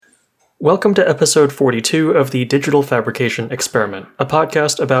Welcome to episode 42 of the Digital Fabrication Experiment, a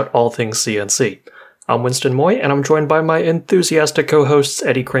podcast about all things CNC. I'm Winston Moy, and I'm joined by my enthusiastic co-hosts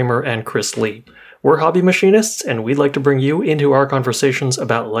Eddie Kramer and Chris Lee. We're hobby machinists, and we'd like to bring you into our conversations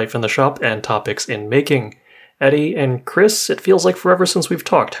about life in the shop and topics in making. Eddie and Chris, it feels like forever since we've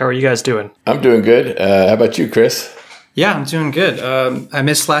talked. How are you guys doing? I'm doing good. How about you, Chris? Yeah, I'm doing good. I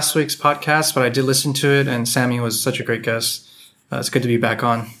missed last week's podcast, but I did listen to it, and Sammy was such a great guest. It's good to be back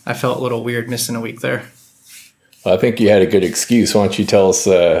on. I felt a little weird missing a week there. Well, I think you had a good excuse. Why don't you tell us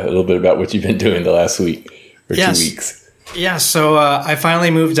a little bit about what you've been doing the last week or 2 weeks? Yeah, so I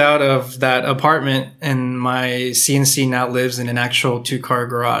finally moved out of that apartment, and my CNC now lives in an actual 2-car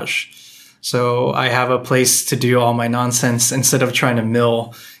garage. So I have a place to do all my nonsense instead of trying to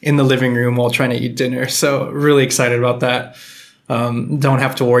mill in the living room while trying to eat dinner. So really excited about that. Don't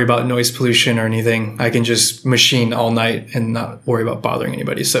have to worry about noise pollution or anything. I can just machine all night and not worry about bothering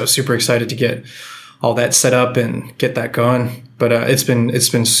anybody. So super excited to get all that set up and get that going. But it's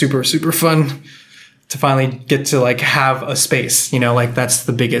been super, super fun to finally get to like have a space, like that's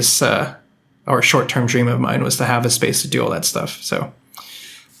the biggest or short-term dream of mine was to have a space to do all that stuff. So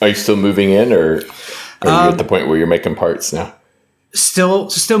are you still moving in or are you at the point where you're making parts now? Still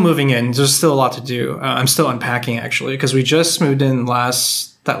moving in. There's still a lot to do. I'm still unpacking actually, because we just moved in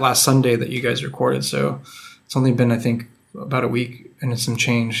last Sunday that you guys recorded. So it's only been, I think, about a week and some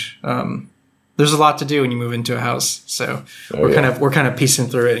change. There's a lot to do when you move into a house. So we're kind of piecing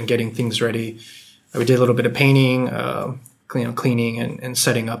through it and getting things ready. We did a little bit of painting, cleaning and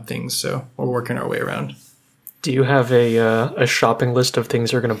setting up things. So we're working our way around. Do you have a shopping list of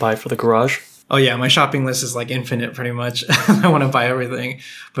things you're going to buy for the garage? Oh yeah, my shopping list is like infinite pretty much. I want to buy everything,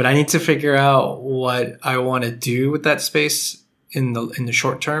 but I need to figure out what I want to do with that space in the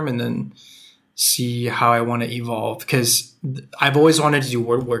short term and then see how I want to evolve, because I've always wanted to do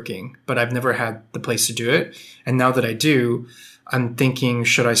woodworking, but I've never had the place to do it. And now that I do, I'm thinking,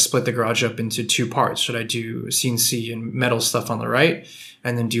 should I split the garage up into 2 parts? Should I do CNC and metal stuff on the right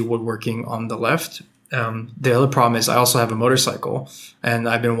and then do woodworking on the left? The other problem is I also have a motorcycle, and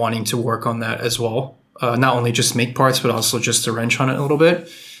I've been wanting to work on that as well. Not only just make parts, but also just to wrench on it a little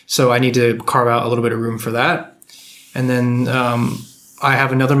bit. So I need to carve out a little bit of room for that. And then I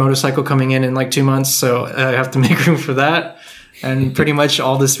have another motorcycle coming in like 2 months, so I have to make room for that. And pretty much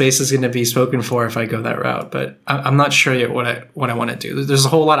all the space is going to be spoken for if I go that route. But I'm not sure yet what I want to do. There's a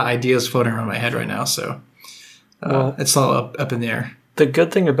whole lot of ideas floating around my head right now, so it's all up in the air. The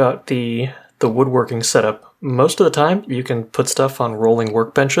good thing about the woodworking setup, most of the time you can put stuff on rolling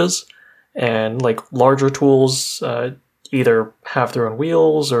workbenches, and like larger tools either have their own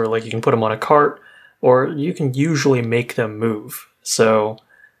wheels or like you can put them on a cart, or you can usually make them move. So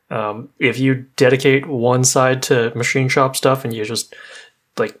if you dedicate one side to machine shop stuff and you just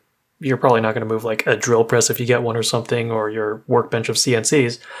like, you're probably not going to move like a drill press if you get one or something, or your workbench of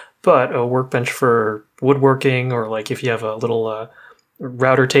CNCs, but a workbench for woodworking, or like if you have a little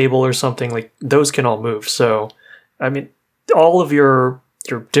router table or something, like those can all move. So I mean, all of your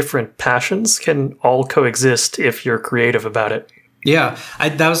different passions can all coexist if you're creative about it. Yeah,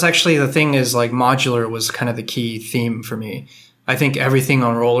 that was actually the thing, is like modular was kind of the key theme for me. I think everything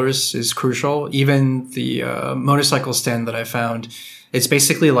on rollers is crucial. Even the motorcycle stand that I found, it's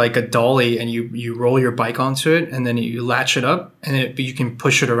basically like a dolly, and you roll your bike onto it, and then you latch it up, and you can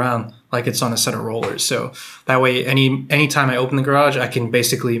push it around like it's on a set of rollers. So that way, anytime I open the garage, I can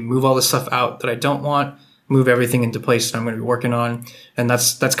basically move all the stuff out that I don't want, move everything into place that I'm going to be working on. And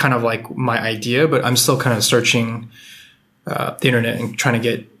that's kind of like my idea, but I'm still kind of searching the internet and trying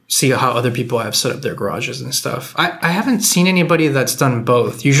to see how other people have set up their garages and stuff. I haven't seen anybody that's done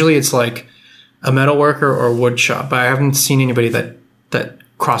both. Usually it's like a metal worker or wood shop, but I haven't seen anybody that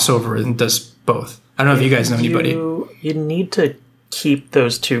crossover and does both. I don't know if you guys know anybody. You need to keep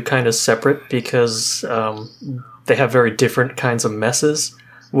those two kind of separate, because they have very different kinds of messes.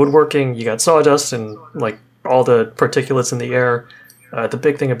 Woodworking, you got sawdust and like all the particulates in the air. The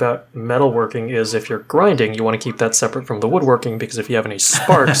big thing about metalworking is if you're grinding, you want to keep that separate from the woodworking, because if you have any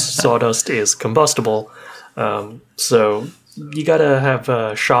sparks, sawdust is combustible. So you got to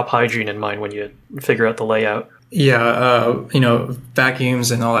have shop hygiene in mind when you figure out the layout. Yeah,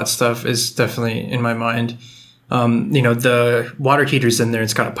 vacuums and all that stuff is definitely in my mind. The water heater's in there.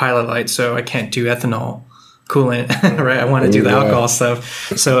 It's got a pilot light, so I can't do ethanol coolant, right? I want to do the alcohol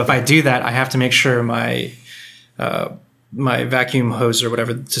stuff. So if I do that, I have to make sure my vacuum hose or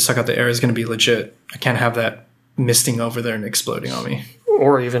whatever to suck out the air is going to be legit. I can't have that misting over there and exploding on me.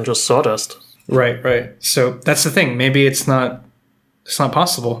 Or even just sawdust. Right. So that's the thing. Maybe it's not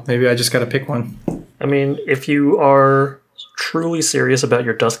possible. Maybe I just got to pick one. I mean, if you are truly serious about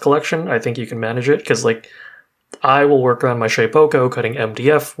your dust collection, I think you can manage it, because like I will work around my Shapeoko cutting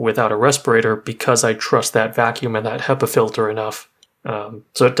MDF without a respirator because I trust that vacuum and that HEPA filter enough.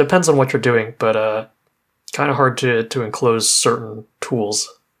 So it depends on what you're doing, but kind of hard to enclose certain tools.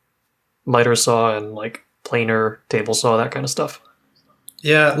 Miter saw and like planer, table saw, that kind of stuff.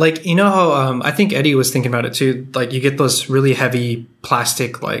 Yeah, like, you know how I think Eddie was thinking about it too. Like, you get those really heavy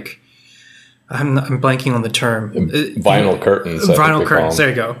plastic, like, I'm blanking on the term. Vinyl curtains. Vinyl curtains, there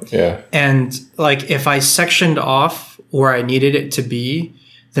you go. Yeah. And like, if I sectioned off where I needed it to be,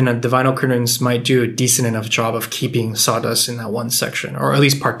 then the vinyl curtains might do a decent enough job of keeping sawdust in that one section, or at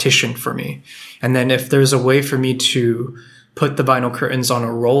least partitioned for me. And then if there's a way for me to put the vinyl curtains on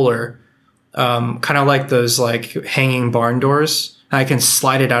a roller, kind of like those like hanging barn doors, I can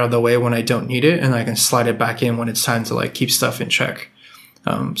slide it out of the way when I don't need it, and I can slide it back in when it's time to like keep stuff in check.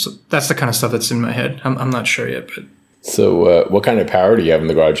 So that's the kind of stuff that's in my head. I'm not sure yet, but. So what kind of power do you have in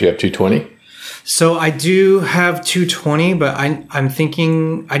the garage? You have 220? So I do have 220, but I'm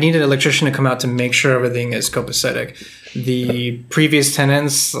thinking I need an electrician to come out to make sure everything is copacetic. The previous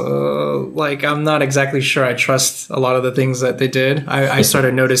tenants, like, I'm not exactly sure I trust a lot of the things that they did. I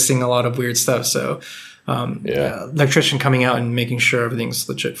started noticing a lot of weird stuff. So electrician coming out and making sure everything's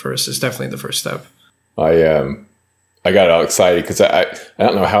legit first is definitely the first step. I got all excited because I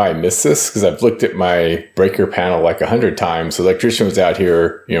don't know how I missed this, because I've looked at my breaker panel like 100 times. The electrician was out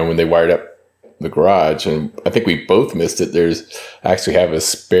here, when they wired up the garage, and I think we both missed it. I actually have a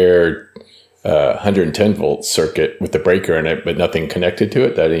spare 110 volt circuit with the breaker in it, but nothing connected to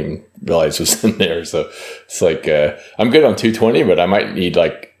it that I didn't even realize was in there. So it's like, I'm good on 220, but I might need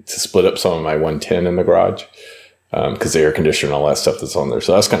like to split up some of my 110 in the garage, because the air conditioner and all that stuff that's on there.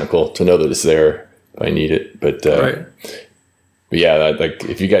 So that's kind of cool to know that it's there if I need it. But, right. But yeah, like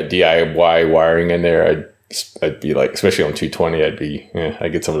if you got DIY wiring in there, I'd be like, especially on 220,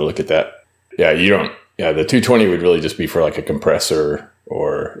 I'd get someone to look at that. Yeah, the 220 would really just be for like a compressor,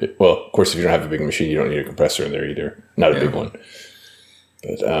 or, well, of course, if you don't have a big machine, you don't need a compressor in there either. Not a big one.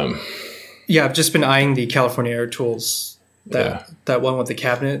 But I've just been eyeing the California Air Tools, that one with the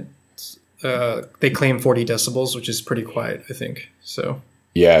cabinet. They claim 40 decibels, which is pretty quiet, I think. So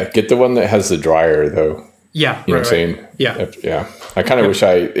yeah, get the one that has the dryer though. Yeah, you know what I'm saying? Yeah, yeah. I kind of wish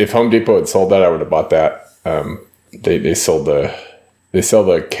if Home Depot had sold that, I would have bought that. They sold They sell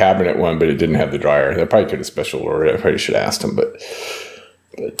the cabinet one, but it didn't have the dryer. They probably could have special ordered. I probably should have asked them, but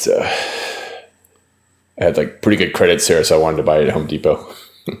I had like pretty good credits there, so I wanted to buy it at Home Depot.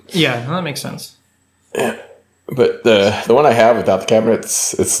 Yeah, that makes sense. Yeah, but the one I have without the cabinet,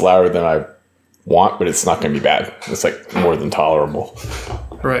 it's louder than I want, but it's not going to be bad. It's like more than tolerable.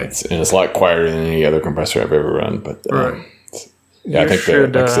 Right. And it's a lot quieter than any other compressor I've ever run. But right. Yeah, I think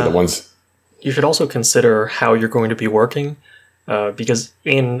the ones. You should also consider how you're going to be working. Because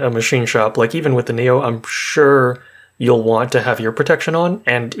in a machine shop, like even with the Neo, I'm sure you'll want to have ear protection on.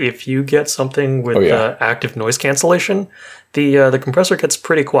 And if you get something with active noise cancellation, the compressor gets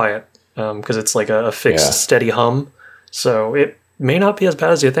pretty quiet because it's like a fixed, steady hum. So it may not be as bad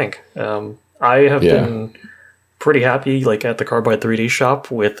as you think. I have been pretty happy, like at the Carbide 3D shop,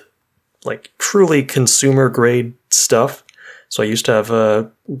 with like truly consumer grade stuff. So I used to have a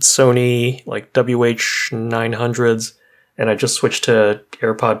Sony like WH900s. And I just switched to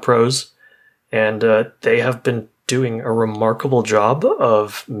AirPod Pros, and they have been doing a remarkable job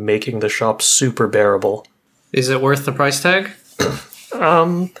of making the shop super bearable. Is it worth the price tag?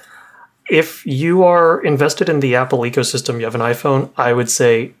 If you are invested in the Apple ecosystem, you have an iPhone, I would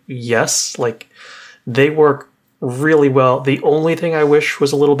say yes. Like, they work really well. The only thing I wish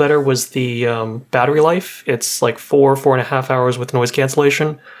was a little better was the battery life. It's like 4.5 hours with noise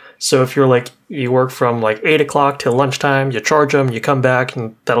cancellation. So if you work from like 8 o'clock till lunchtime, you charge them, you come back,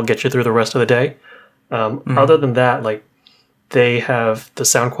 and that'll get you through the rest of the day. Other than that, like, they have, the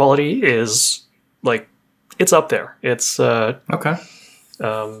sound quality is like, it's up there. It's okay.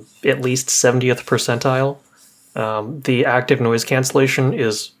 At least 70th percentile. The active noise cancellation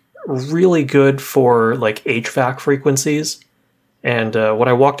is really good for like HVAC frequencies. And when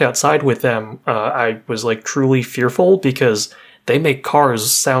I walked outside with them, I was like truly fearful because they make cars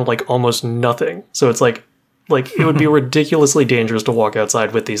sound like almost nothing. So it's like it would be ridiculously dangerous to walk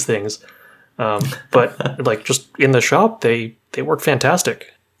outside with these things. But like just in the shop, they work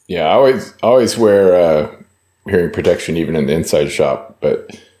fantastic. Yeah, I always wear hearing protection even in the inside shop.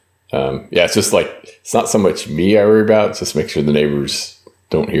 But it's just like, it's not so much me I worry about, it's just make sure the neighbors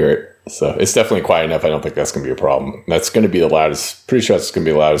don't hear it. So it's definitely quiet enough. I don't think that's going to be a problem. That's going to be the loudest, pretty sure it's going to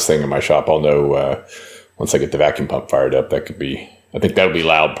be the loudest thing in my shop. I'll know once I get the vacuum pump fired up. I think that'll be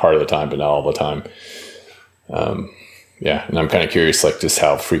loud part of the time, but not all the time. yeah, and I'm kind of curious, like just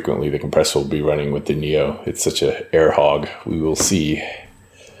how frequently the compressor will be running with the Neo. It's such a air hog. We will see.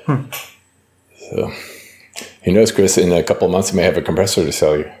 So, who knows, Chris? In a couple of months, I may have a compressor to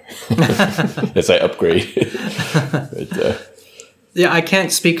sell you as I upgrade. But, yeah, I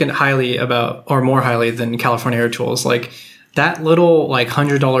can't speak highly about, or more highly than California Air Tools. Like that little like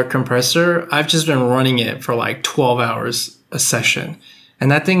 $100 compressor, I've just been running it for like 12 hours a session, and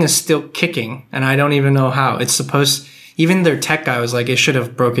that thing is still kicking, and I don't even know how. It's supposed. Even their tech guy was like, it should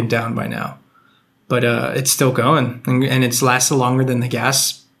have broken down by now, but it's still going, and it's lasted longer than the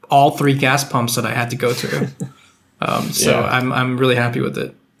gas. All 3 gas pumps that I had to go through. So Yeah. I'm really happy with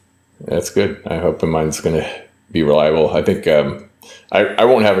it. That's good. I hope mine's going to be reliable. I think I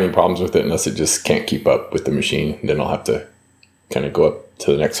won't have any problems with it unless it just can't keep up with the machine. Then I'll have to kind of go up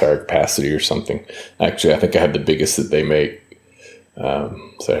to the next higher capacity or something. Actually, I think I have the biggest that they make.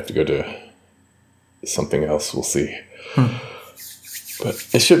 So I have to go to something else. We'll see. But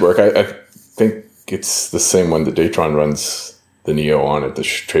it should work. I think it's the same one that Datron runs the Neo on at the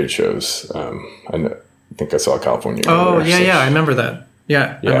trade shows. I think I saw California. Oh, there, yeah, I remember that.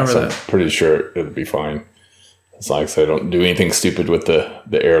 Yeah, I remember so that. I'm pretty sure it'll be fine. As long as I don't do anything stupid with the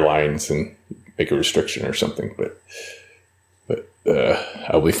airlines and make a restriction or something. But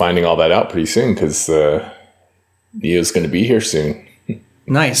I'll be finding all that out pretty soon because Neo's going to be here soon.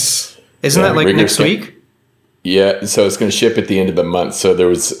 Nice. Isn't Yeah, that like Rigger's next week? Yeah, so it's going to ship at the end of the month. So there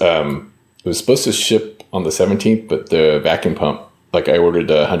was it was supposed to ship on the 17th, but the vacuum pump, like I ordered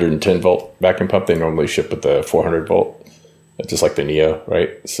a 110 volt vacuum pump. They normally ship with the 400 volt, just like the Neo,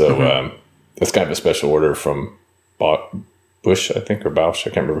 right? So that's kind of a special order from Bush, I think, or Bausch.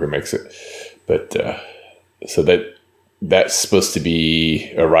 I can't remember who makes it. But so that's supposed to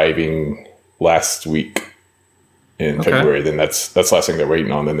be arriving last week in February. Then that's the last thing they're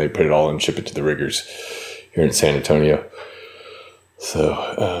waiting on. Then they put it all and ship it to the riggers here in San Antonio.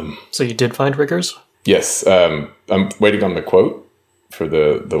 So So you did find riggers? yes, I'm waiting on the quote for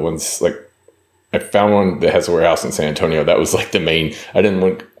the ones. Like I found one that has a warehouse in San Antonio. That was like the main. I didn't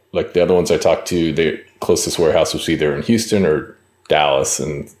want, like the other ones I talked to, the closest warehouse was either in Houston or Dallas,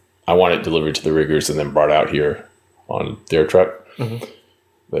 and I want it delivered to the riggers and then brought out here on their truck.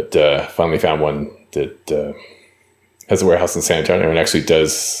 But finally found one that has a warehouse in San Antonio and actually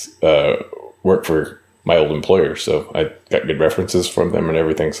does work for my old employer. So I got good references from them and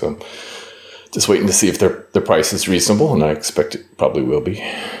everything. So just waiting to see if their price is reasonable, and I expect it probably will be.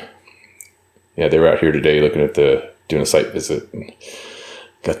 Yeah, they were out here today looking at doing a site visit, and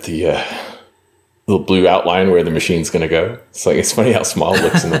got the little blue outline where the machine's going to go. It's funny how small it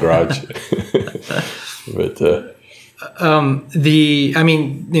looks in the garage. But the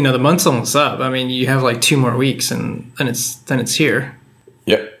month's almost up. I mean, you have like 2 more weeks, and then it's here.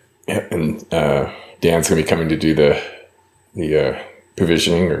 Yep. And Dan's going to be coming to do the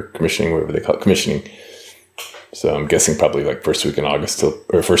provisioning or commissioning, whatever they call it, commissioning. So I'm guessing probably like first week in August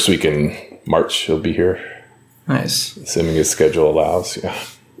or first week in March he'll be here. Nice. Assuming his schedule allows. Yeah.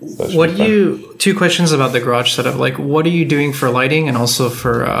 So What do you? 2 questions about the garage setup. Like, what are you doing for lighting and also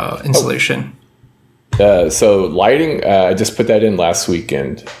for insulation? So lighting, I just put that in last week.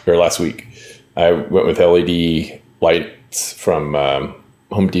 I went with LED lights from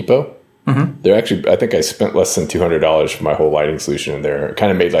Home Depot. They're actually, I think I spent less than $200 for my whole lighting solution in there. I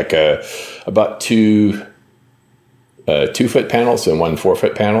kind of made like about 2 2-foot panels and 1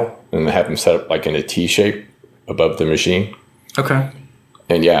 4-foot panel, and I have them set up like in a T shape above the machine. Okay.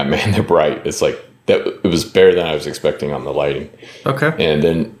 And yeah, man, they're bright. It's like that. It was better than I was expecting on the lighting. Okay. And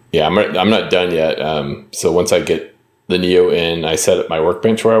then, yeah, I'm not done yet. So once I get the Neo in, I set up my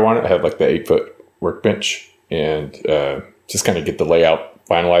workbench where I want it. I have like the 8-foot workbench, and just kind of get the layout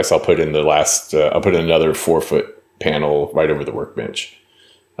finalized. I'll put in another 4-foot panel right over the workbench,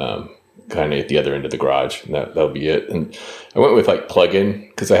 kind of at the other end of the garage. And that'll be it. And I went with like plug-in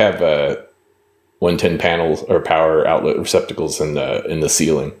because I have 110 panels or power outlet receptacles in the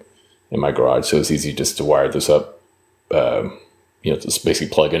ceiling in my garage. So it's easy just to wire this up. Just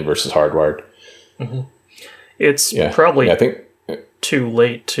basically plug-in versus hardwired. It's probably I think too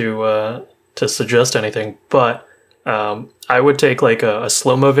late to suggest anything, but I would take like a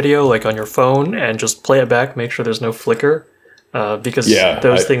slow-mo video like on your phone and just play it back, make sure there's no flicker, because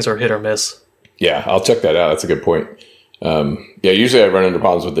those things are hit or miss. Yeah, I'll check that out. That's a good point. Usually I run into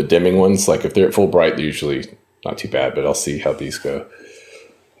problems with the dimming ones. Like if they're at full bright, they're usually not too bad, but I'll see how these go.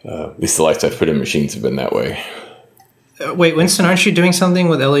 At least the lights I've put in machines have been that way. Wait, Winston, aren't you doing something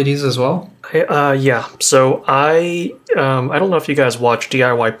with LEDs as well? Yeah. So I don't know if you guys watch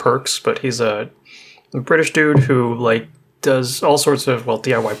DIY Perks, but he's a British dude who does all sorts of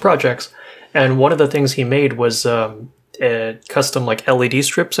DIY projects. And one of the things he made was custom like LED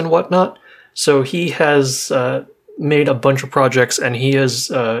strips and whatnot. So he has made a bunch of projects, and he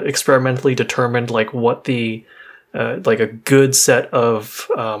has experimentally determined like what the like a good set of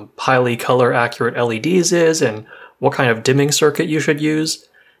highly color accurate LEDs is, and what kind of dimming circuit you should use.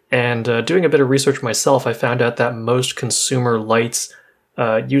 And doing a bit of research myself, I found out that most consumer lights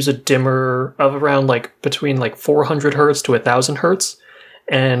use a dimmer of around like between like 400 hertz to 1000 hertz.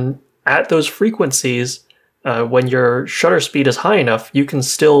 And at those frequencies, when your shutter speed is high enough, you can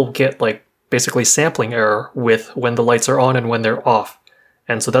still get like basically sampling error with when the lights are on and when they're off.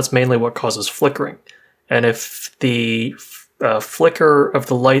 And so that's mainly what causes flickering. And if the flicker of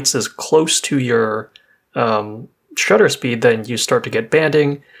the lights is close to your shutter speed, then you start to get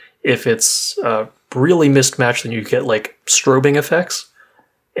banding. If it's really mismatched, then you get like strobing effects.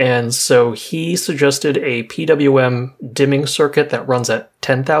 And so he suggested a PWM dimming circuit that runs at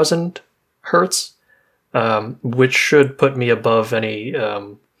 10,000 hertz, which should put me above any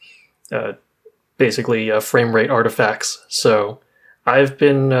basically frame rate artifacts. So I've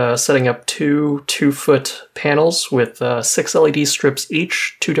been setting up two 2-foot panels with 6 LED strips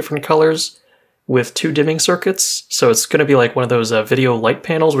each, 2 different colors, with 2 dimming circuits. So it's going to be like one of those video light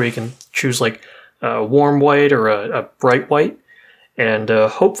panels where you can choose like a warm white or a bright white. And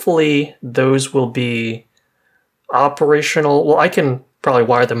hopefully those will be operational. Well, I can probably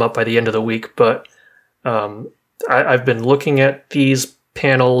wire them up by the end of the week, but I've been looking at these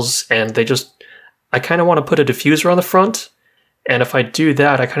panels, and I kind of want to put a diffuser on the front. And if I do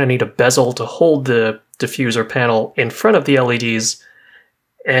that, I kind of need a bezel to hold the diffuser panel in front of the LEDs.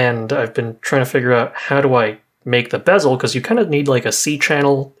 And I've been trying to figure out how do I make the bezel, because you kind of need like a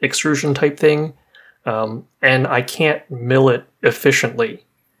C-channel extrusion type thing. And I can't mill it efficiently.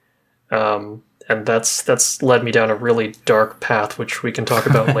 And that's led me down a really dark path, which we can talk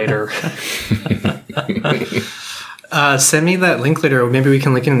about later. Send me that link later. Maybe we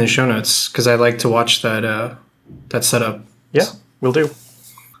can link it in the show notes, because I'd like to watch that setup. Yeah, we'll do.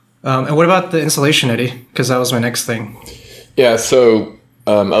 And what about the insulation, Eddie? Because that was my next thing. Yeah, so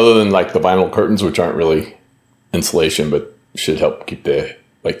other than like the vinyl curtains, which aren't really insulation, but should help keep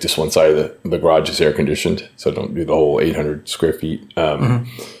just one side of the garage is air conditioned, so I don't do the whole 800 square feet.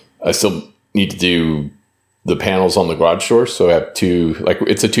 I still need to do the panels on the garage door. So I have 2, like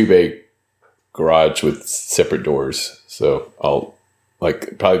it's a 2-bay garage with separate doors. So I'll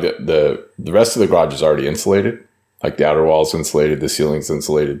like probably the rest of the garage is already insulated. Like the outer wall's insulated, the ceiling's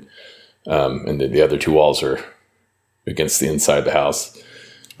insulated. And the other 2 walls are against the inside of the house.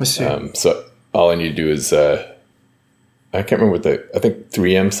 I see. So all I need to do is, I can't remember I think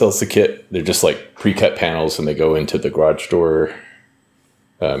 3M sells the kit. They're just like pre-cut panels, and they go into the garage door.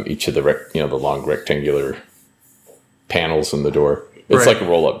 Each of the the long rectangular panels in the door. It's like a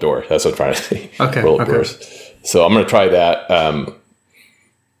roll-up door. That's what I'm trying to say. Okay. Roll-up doors. So I'm going to try that.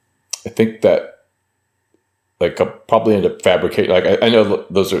 I think that like I'll probably end up fabricating. Like I know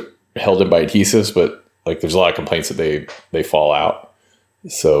those are held in by adhesives, but like there's a lot of complaints that they fall out.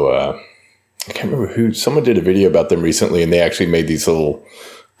 So I can't remember someone did a video about them recently, and they actually made these little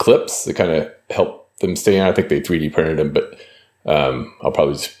clips that kind of help them stay on. I think they 3D printed them, but I'll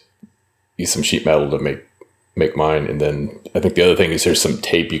probably just use some sheet metal to make mine. And then I think the other thing is there's some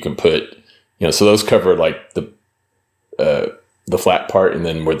tape you can put, so those cover like the flat part, and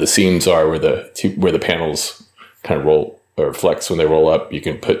then where the seams are, where the panels kind of roll or flex when they roll up,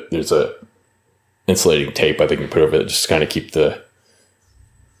 there's a insulating tape I think you can put over it, just kind of keep the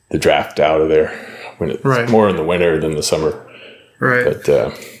draft out of there when it's more in the winter than the summer. Right. But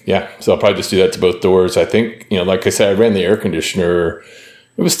so I'll probably just do that to both doors. I think, like I said, I ran the air conditioner.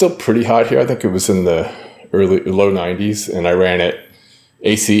 It was still pretty hot here. I think it was in the low 90s, and I ran it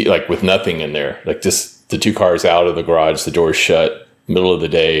AC, like with nothing in there, like just the 2 cars out of the garage, the doors shut, middle of the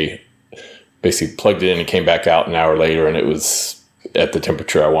day, basically plugged it in and came back out an hour later, and it was at the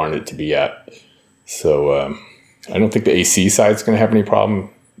temperature I wanted it to be at. So I don't think the AC side is going to have any problem.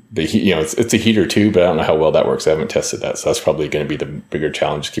 The heat, it's a heater too, but I don't know how well that works. I haven't tested that, so that's probably going to be the bigger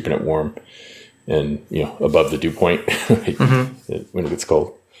challenge, keeping it warm and above the dew point when it gets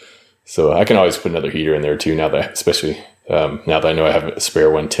cold. So I can always put another heater in there too. Now that, especially now that I know I have a spare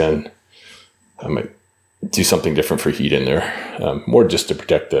 110, I might do something different for heat in there, more just to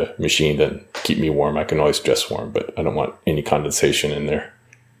protect the machine than keep me warm. I can always dress warm, but I don't want any condensation in there.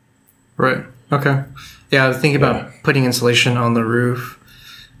 Right. Okay. Yeah, I was thinking about putting insulation on the roof,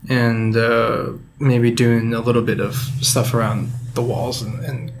 and maybe doing a little bit of stuff around the walls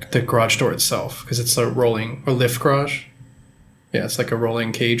and the garage door itself, because it's a rolling or lift garage. Yeah, it's like a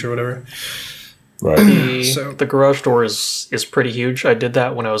rolling cage or whatever. Right. The garage door is pretty huge. I did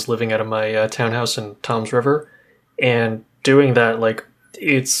that when I was living out of my townhouse in Toms River, And doing that, like,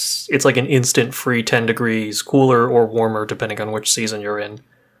 it's like an instant free 10 degrees cooler or warmer depending on which season you're in.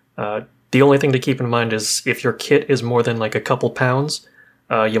 The only thing to keep in mind is if your kit is more than like a couple pounds,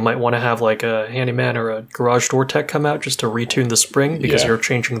 you might want to have like a handyman or a garage door tech come out just to retune the spring because you're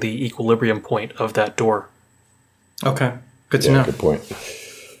changing the equilibrium point of that door. Okay, good to know. Good point.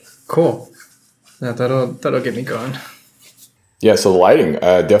 Cool. Yeah, that'll get me going. Yeah, so the lighting,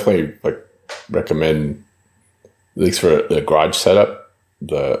 definitely like recommend, at least for the garage setup.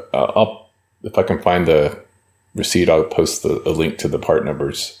 I'll if I can find the receipt, I'll post a link to the part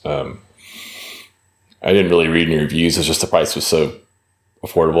numbers. I didn't really read any reviews. It's just the price was so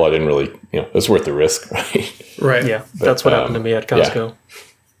affordable. I didn't really, it's worth the risk, right? Right. Yeah, that's what happened to me at Costco.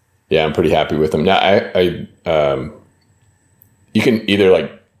 Yeah, I'm pretty happy with them. Now, you can either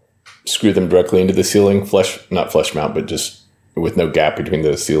like screw them directly into the ceiling, not flush mount, but just with no gap between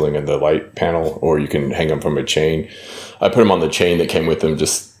the ceiling and the light panel, or you can hang them from a chain. I put them on the chain that came with them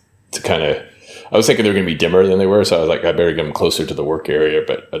just to kind of, I was thinking they were going to be dimmer than they were, so I was like, I better get them closer to the work area,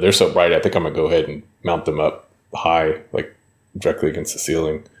 but they're so bright, I think I'm going to go ahead and mount them up high, like directly against the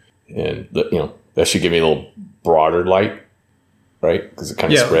ceiling. And, that should give me a little broader light, right? Because it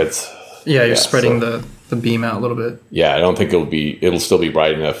kind of spreads. Yeah, you're spreading the beam out a little bit. Yeah, I don't think it'll still be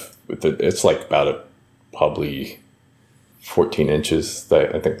bright enough. It's like about probably 14 inches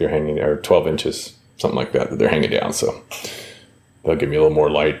that I think they're hanging, or 12 inches, something like that they're hanging down. So they'll give me a little more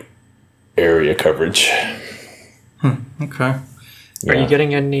light area coverage. Okay. Are you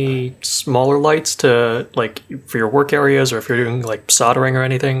getting any smaller lights to, like, for your work areas, or if you're doing like soldering or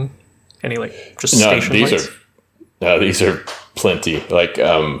anything? Any like just station lights? These are plenty. Like,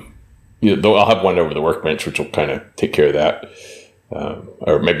 I'll have one over the workbench, which will kind of take care of that.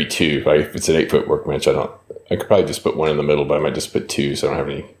 Or maybe two. Right? If it's an 8-foot workbench, I could probably just put one in the middle, but I might just put two so I don't have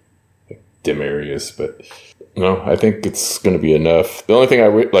any dim areas. But no, I think it's going to be enough. The only thing I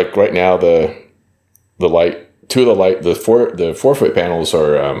would like right now, the light, the 4-foot panels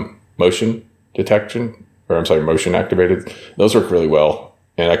are motion detection, or I'm sorry, motion activated. Those work really well.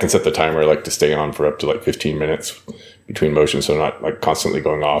 And I can set the timer like to stay on for up to like 15 minutes between motions, so I'm not like constantly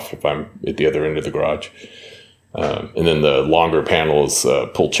going off if I'm at the other end of the garage. And then the longer panel is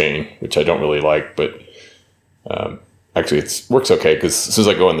pull chain, which I don't really like, but actually it works okay because as soon as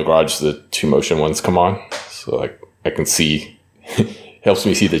I go in the garage, the 2 motion ones come on, so like I can see, helps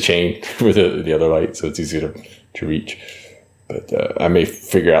me see the chain for the other light, so it's easier to reach. But I may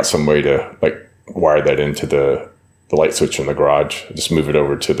figure out some way to like wire that into the light switch in the garage. Just move it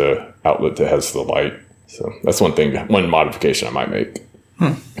over to the outlet that has the light. So that's one modification I might make.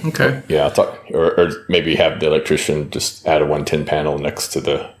 Okay. Yeah, I'll talk, or maybe have the electrician just add a 110 panel next to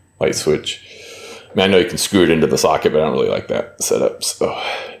the light switch. I mean, I know you can screw it into the socket, but I don't really like that setup. So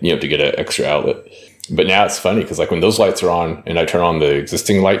you have to get an extra outlet. But now it's funny because like when those lights are on and I turn on the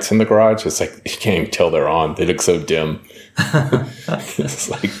existing lights in the garage, it's like you can't even tell they're on. They look so dim. It's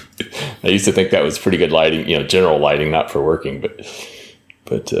like I used to think that was pretty good lighting, general lighting, not for working,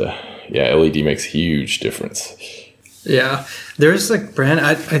 but LED makes a huge difference. Yeah, there's like brand.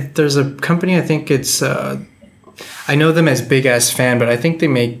 There's a company. I think it's. I know them as Big Ass Fan, but I think they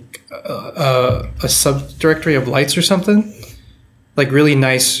make a subdirectory of lights or something. Like really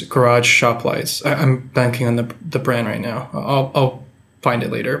nice garage shop lights. I'm banking on the brand right now. I'll find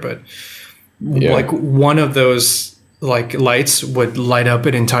it later, but like one of those like lights would light up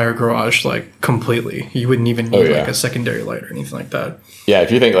an entire garage like completely. You wouldn't even need like a secondary light or anything like that. Yeah,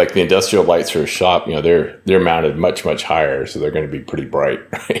 if you think like the industrial lights for a shop, they're mounted much higher, so they're going to be pretty bright,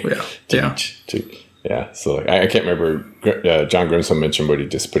 right? Yeah. So like, I can't remember. John Grimson mentioned what he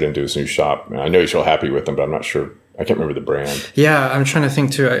just put into his new shop. I know he's real happy with them, but I'm not sure. I can't remember the brand. Yeah, I'm trying to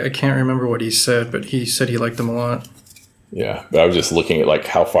think too. I can't remember what he said, but he said he liked them a lot. Yeah, but I was just looking at like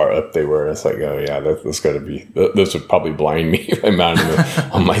how far up they were. It's like, oh yeah, that's got to be. Those would probably blind me if I mounted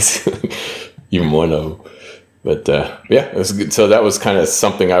them on my ceiling, even one of them. But yeah, it was good. So that was kind of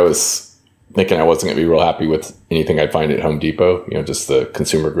something I was thinking I wasn't going to be real happy with anything I'd find at Home Depot. Just the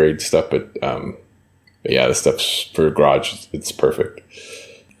consumer grade stuff. But yeah, the stuff's for garage. It's perfect.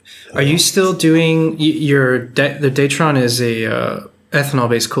 Are you still doing the Datron is a ethanol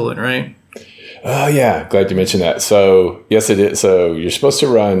based coolant, right? Oh yeah, glad you mentioned that. So yes, it is. So you're supposed to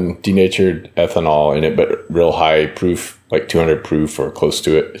run denatured ethanol in it, but real high proof, like 200 proof or close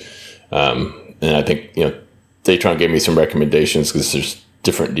to it. And I think Datron gave me some recommendations because there's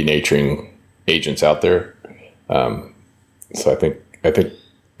different denaturing agents out there. So I think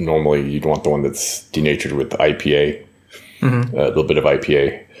normally you'd want the one that's denatured with IPA, a little bit of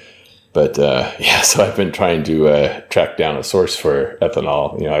IPA. But yeah, so I've been trying to track down a source for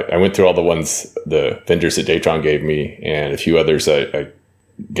ethanol. I went through all the vendors that Datron gave me, and a few others I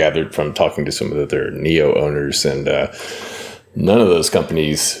gathered from talking to some of their NIO owners, and none of those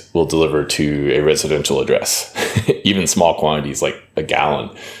companies will deliver to a residential address, even small quantities like a gallon,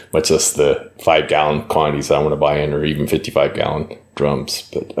 much less the 5-gallon quantities I want to buy in, or even 55-gallon drums.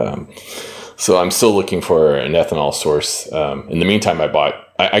 But so I'm still looking for an ethanol source. In the meantime,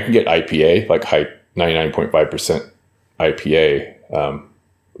 I can get IPA, like high 99.5% IPA,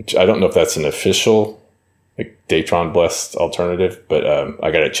 which I don't know if that's an official like Datron blessed alternative, but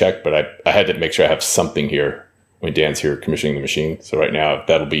I got to check. But I had to make sure I have something here when Dan's here commissioning the machine. So right now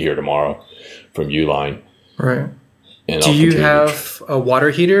that'll be here tomorrow from Uline. Right. And do you have a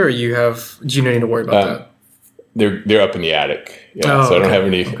water heater, or do you need to worry about that? They're up in the attic. Yeah. So I don't have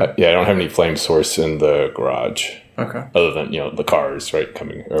any. Okay. Yeah, I don't have any flame source in the garage. Okay. Other than the cars, right,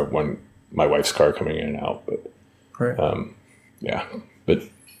 coming, or my wife's car coming in and out. But right. Yeah. But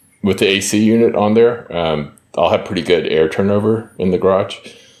with the AC unit on there, I'll have pretty good air turnover in the garage.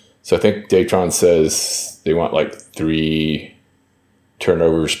 So I think Datron says they want like 3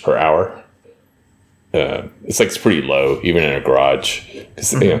 turnovers per hour. It's pretty low, even in a garage,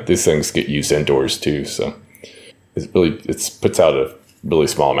 because these things get used indoors too. So it puts out a really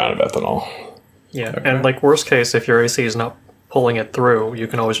small amount of ethanol. Yeah, okay. And like worst case, if your AC is not pulling it through, you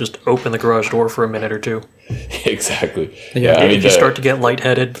can always just open the garage door for a minute or two. Exactly. Yeah. If you start to get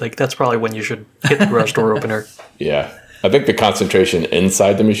lightheaded, like that's probably when you should hit the garage door opener. Yeah. I think the concentration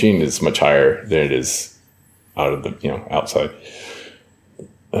inside the machine is much higher than it is out of the outside.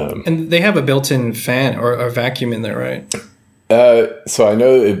 And they have a built-in fan or a vacuum in there, right? So I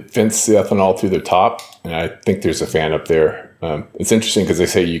know it vents the ethanol through the top, and I think there's a fan up there. It's interesting because they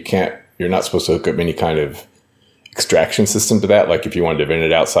say you're not supposed to hook up any kind of extraction system to that. Like if you wanted to vent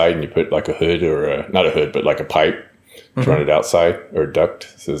it outside and you put like a hood or not a hood, but like a pipe to run it outside, or a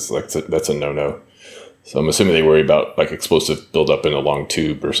duct, so that's a no-no. So I'm assuming they worry about like explosive buildup in a long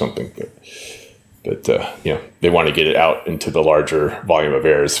tube or something. But they want to get it out into the larger volume of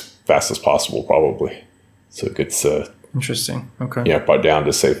air as fast as possible, probably. So it gets interesting. Okay. Brought down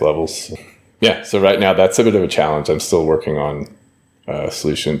to safe levels. Yeah. So right now that's a bit of a challenge. I'm still working on a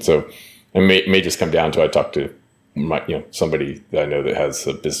solution. So it may just come down to I talk to somebody that I know that has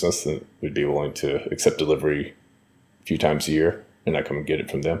a business and would be willing to accept delivery a few times a year, and I come and get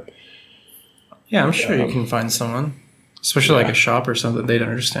it from them. Yeah, I'm sure you can find someone, especially like a shop or something they'd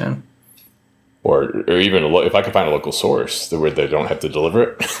understand. Or even if I could find a local source where they don't have to deliver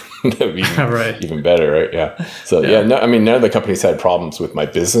it, that'd be even better, right? Yeah. So none of the companies had problems with my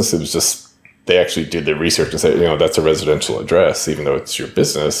business. It was just they actually did their research and said, that's a residential address, even though it's your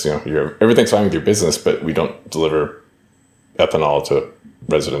business. Everything's fine with your business, but we don't deliver ethanol to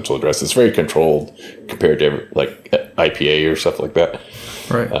residential address. It's very controlled compared to like IPA or stuff like that.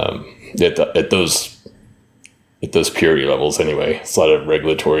 Right. At those purity levels, anyway, it's a lot of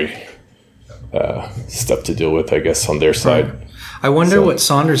regulatory stuff to deal with, I guess, on their side. Right. I wonder what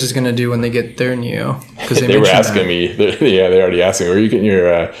Saunders is going to do when they get their NIO, because they were asking me. They're already asking, "Where are you getting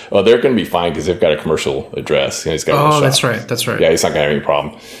your?" Well, they're going to be fine because they've got a commercial address. He's got that's right. That's right. Yeah, he's not going to have any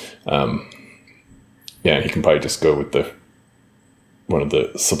problem. He can probably just go with one of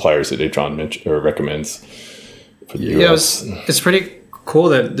the suppliers that Datron recommends for the US. It's pretty cool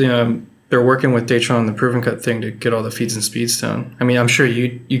that they're working with Datron on the Proven Cut thing to get all the feeds and speeds down. I mean, I'm sure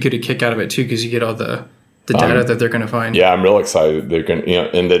you get a kick out of it too, because you get all the data that they're going to find. Yeah, I'm real excited. They're going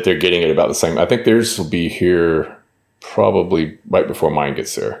and that they're getting it about the same. I think theirs will be here probably right before mine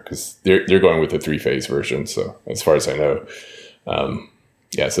gets there, because they're going with the 3-phase version. So as far as I know, so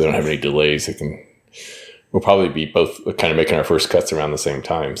they don't have any delays. We'll probably be both kind of making our first cuts around the same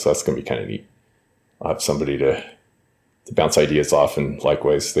time. So that's going to be kind of neat. I'll have somebody to bounce ideas off, and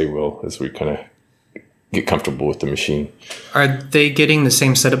likewise they will as we kind of get comfortable with the machine. Are they getting the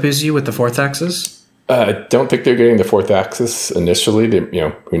same setup as you with the 4th axis? I don't think they're getting the 4th axis initially.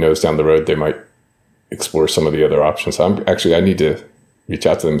 Who knows, down the road they might explore some of the other options. I need to reach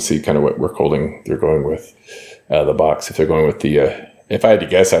out to them and see kind of what work holding they're going with out of the box. If they're going with if I had to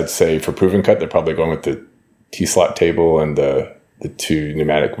guess, I'd say for Proven Cut, they're probably going with the T-slot table and the 2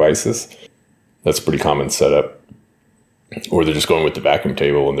 pneumatic vices. That's a pretty common setup. Or they're just going with the vacuum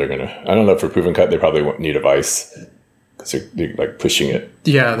table, and they're going to, I don't know, for Proven Cut, they probably won't need a vice because they're like pushing it.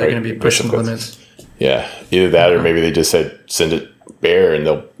 Yeah, they're going to be pushing the limits. Yeah, either that or maybe they just said send it bare and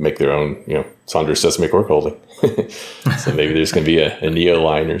they'll make their own. Saunders does make work holding, so maybe there's going to be a NIO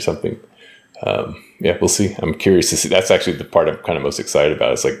line or something. We'll see. I'm curious to see. That's actually the part I'm kind of most excited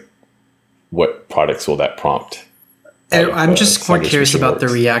about. Is like, what products will that prompt? I'm just more Saunders curious machine about the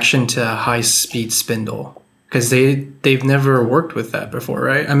works. reaction to a high-speed spindle because they've never worked with that before,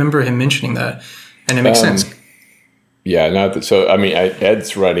 right? I remember him mentioning that, and it makes sense. Yeah, not that. So I mean,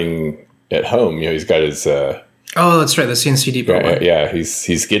 Ed's running at home. You know, he's got his. Oh, that's right, the CNC Depot one. Yeah,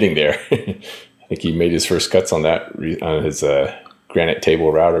 he's getting there. I think he made his first cuts on that on his granite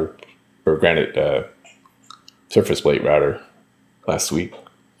table router or granite surface plate router last week.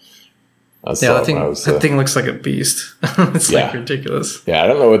 Yeah, that thing looks like a beast. It's like ridiculous. Yeah, I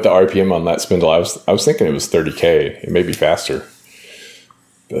don't know what the RPM on that spindle. I was thinking it was 30K. It may be faster,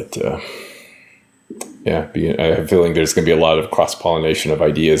 but yeah, I have a feeling there's going to be a lot of cross pollination of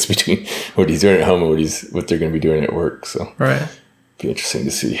ideas between what he's doing at home and what they're going to be doing at work. So right, be interesting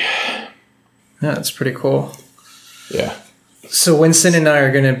to see. Yeah, it's pretty cool. Yeah. So Winston and I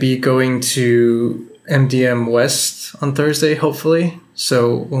are going to be going to MDM West on Thursday, hopefully.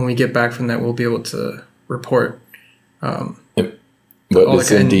 So when we get back from that, we'll be able to report. What is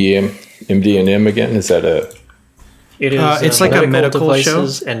MD&M again? Is that a? It is. It's like a medical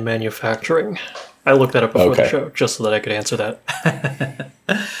devices show and manufacturing. I looked that up before the show just so that I could answer that.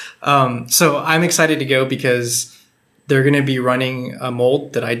 So I'm excited to go because they're going to be running a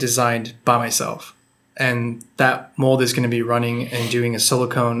mold that I designed by myself. And that mold is going to be running and doing a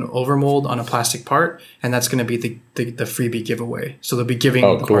silicone overmold on a plastic part. And that's going to be the freebie giveaway. So they'll be giving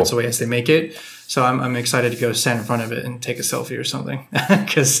the parts away as they make it. So I'm excited to go stand in front of it and take a selfie or something.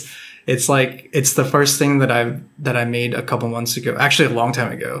 Because it's the first thing that I made a couple months ago. Actually, a long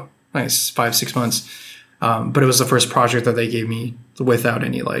time ago. Like 5-6 months. But it was the first project that they gave me without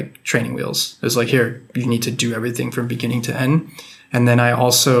any like training wheels. It was like, here, you need to do everything from beginning to end. And then I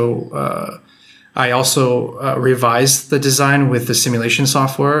also revised the design with the simulation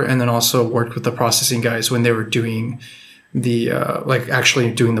software, and then also worked with the processing guys when they were doing the actually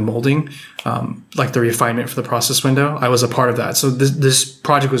doing the molding, like the refinement for the process window. I was a part of that. So this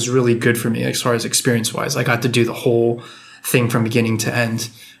project was really good for me as far as experience wise. I got to do the whole thing from beginning to end.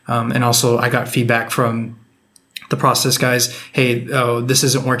 And also I got feedback from the process guys. Hey, this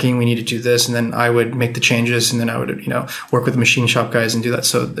isn't working. We need to do this. And then I would make the changes, and then I would, work with the machine shop guys and do that.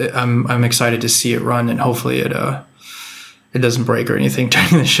 So I'm excited to see it run, and hopefully it doesn't break or anything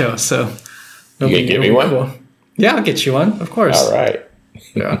during the show. So you can get me one? Cool. Yeah, I'll get you one. Of course. All right.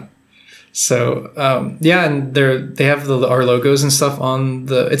 Yeah. So, and they have our logos and stuff on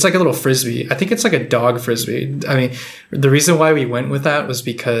it's like a little Frisbee. I think it's like a dog Frisbee. I mean, the reason why we went with that was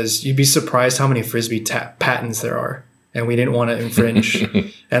because you'd be surprised how many Frisbee patents there are, and we didn't want to infringe.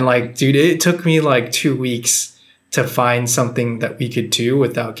 And like, dude, it took me like 2 weeks to find something that we could do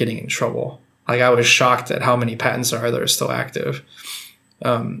without getting in trouble. Like, I was shocked at how many patents are that are still active.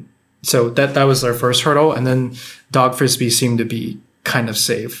 So that was our first hurdle. And then dog Frisbee seemed to be kind of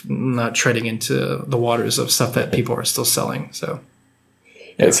safe, not treading into the waters of stuff that people are still selling. So,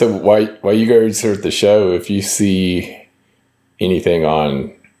 yeah. So while you guys are at the show, if you see anything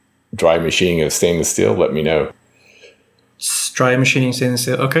on dry machining of stainless steel, let me know. Dry machining stainless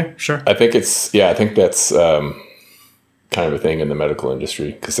steel. Okay, sure. I think that's kind of a thing in the medical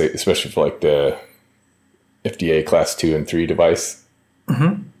industry, because especially for like the FDA class 2 and 3 device.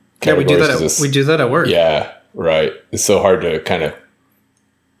 Mm-hmm. Yeah, we do that at work. Yeah, right. It's so hard to kind of.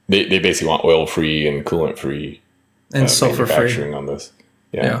 They basically want oil free and coolant free and sulfur free on this.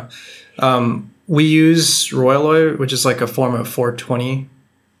 Yeah. We use royal oil, which is like a form of 420,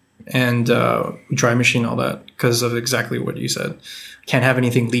 and dry machine all that because of exactly what you said. Can't have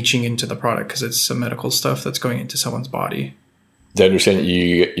anything leaching into the product because it's some medical stuff that's going into someone's body. Did I understand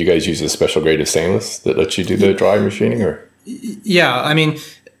you guys use a special grade of stainless that lets you do the dry machining, or? Yeah, I mean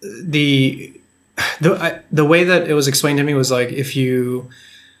the way that it was explained to me was like, if you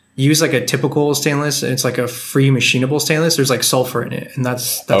use like a typical stainless, it's like a free machinable stainless, there's like sulfur in it, and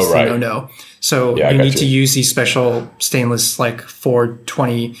that's right. the no. So you need to use these special stainless like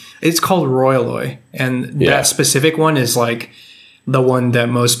 420. It's called royal oil, and that specific one is like the one that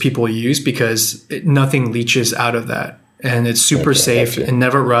most people use because nothing leaches out of that. And it's super safe and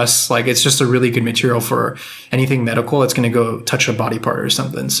never rusts. Like, it's just a really good material for anything medical that's going to go touch a body part or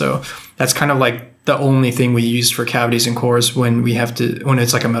something. So that's kind of like the only thing we use for cavities and cores when when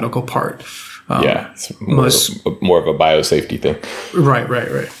it's like a medical part. It's more of a biosafety thing.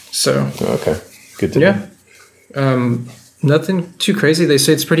 Right. So okay, good to know. Nothing too crazy. They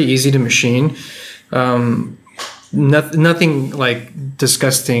say it's pretty easy to machine. Nothing like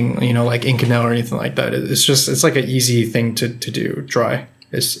disgusting, like Inconel or anything like that. It's like an easy thing to do dry,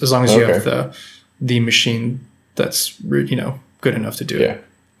 as long as you have the machine that's good enough to do it.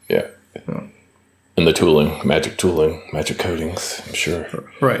 Yeah. And the tooling, magic coatings, I'm sure.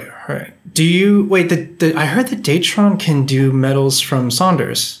 Right. Do you wait? I heard that Datron can do metals from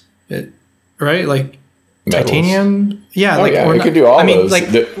Saunders, right? Like Metals. titanium. Yeah, It can do all those. Like,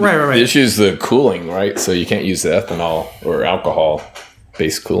 right. The issue is the cooling, right? So you can't use the ethanol or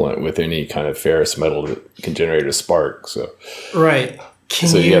alcohol-based coolant with any kind of ferrous metal that can generate a spark. So right.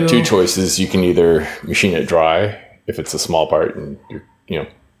 So you have two choices. You can either machine it dry if it's a small part and you're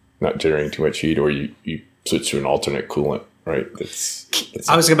not generating too much heat, or you switch to an alternate coolant, right?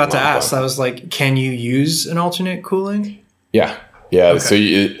 I was about to ask. I was like, can you use an alternate cooling? Yeah. Okay. So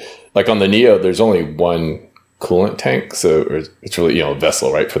like on the Neo, there's only one coolant tank, so it's really a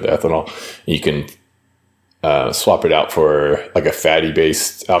vessel, right, for the ethanol. You can swap it out for like a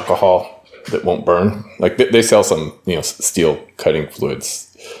fatty-based alcohol that won't burn. Like they sell some steel cutting fluids.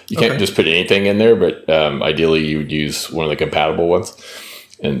 You can't just put anything in there, but ideally you would use one of the compatible ones.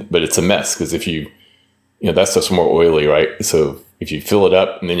 But it's a mess because if that stuff's more oily, right? So if you fill it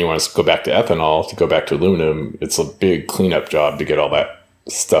up and then you want to go back to ethanol to go back to aluminum, it's a big cleanup job to get all that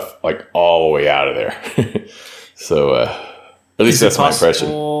stuff like all the way out of there. So at least that's my impression.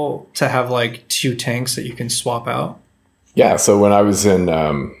 Is it possible to have like two tanks that you can swap out? Yeah. So when I was in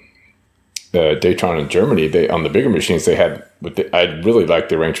Datron in Germany, on the bigger machines they had. I really liked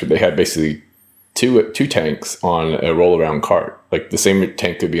the arrangement. They had basically two tanks on a roll around cart. Like the same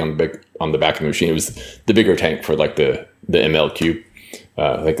tank could be on the back of the machine. It was the bigger tank for like the ML Cube.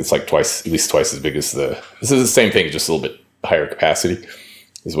 I think it's like at least twice as big as this is the same thing, just a little bit higher capacity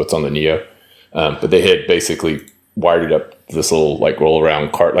is what's on the Neo. But they had basically wired it up this little like roll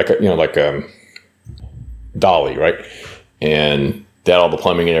around cart, like dolly, right? And they had all the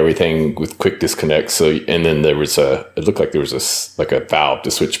plumbing and everything with quick disconnects. So, and then it looked like there was a valve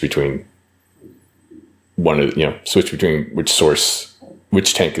to switch between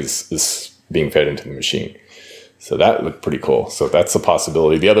which tank is being fed into the machine. So that looked pretty cool. So that's a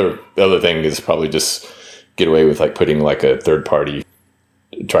possibility. The other thing is probably just get away with like putting like a third party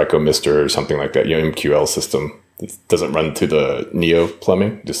Trico Mister or something like that, MQL system that doesn't run through the Neo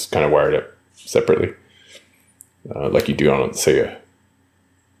plumbing, just kind of wire it up separately, like you do on, say, a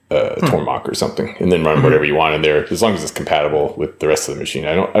Tormach or something, and then run whatever you want in there, as long as it's compatible with the rest of the machine.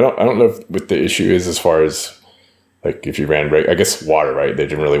 I don't know what the issue is as far as like if you ran, I guess water, right? They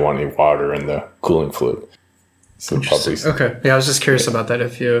didn't really want any water in the cooling fluid. So probably okay. Yeah, I was just curious about that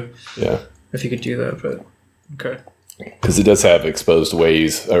if you could do that, but okay. Because it does have exposed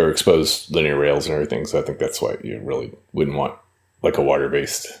ways or exposed linear rails and everything, so I think that's why you really wouldn't want like a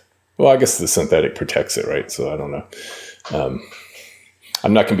water-based. Well, I guess the synthetic protects it, right? So I don't know.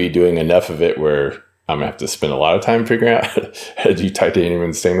 I'm not going to be doing enough of it where I'm going to have to spend a lot of time figuring out how to do titanium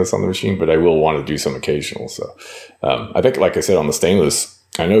and stainless on the machine, but I will want to do some occasional. So I think, like I said, on the stainless,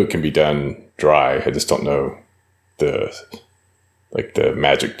 I know it can be done dry. I just don't know the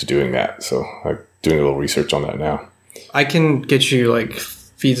magic to doing that. So I'm doing a little research on that now. I can get you like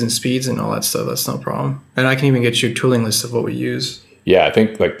feeds and speeds and all that stuff. That's no problem. And I can even get you a tooling list of what we use. Yeah, I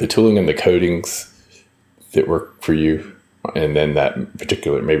think like the tooling and the coatings that work for you. And then that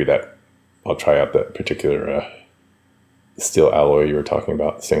particular, I'll try out that particular steel alloy you were talking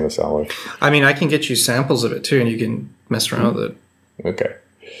about, stainless alloy. I mean, I can get you samples of it too, and you can mess around with it. Okay.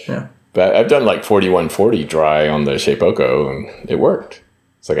 Yeah. But I've done like 4140 dry on the Shapeoko, and it worked.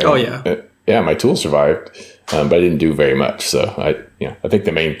 It's like, my tool survived, but I didn't do very much. So I think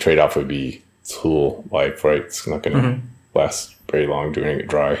the main trade-off would be tool life, right? It's not going to last very long doing it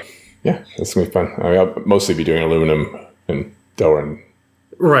dry. Yeah, that's going to be fun. I mean, I'll mostly be doing aluminum and Delrin.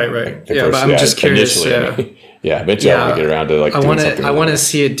 Right. Yeah, but I'm just curious. Eventually I want to get around to like doing something. I want to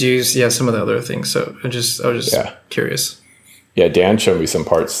see it do some of the other things. So I was just curious. Yeah, Dan showed me some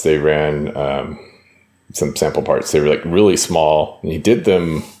parts. They ran some sample parts. They were like really small, and he did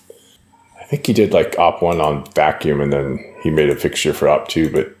them. I think he did like Op 1 on vacuum, and then he made a fixture for Op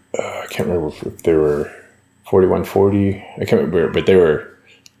 2. But I can't remember if they were 4140. I can't remember, but they were.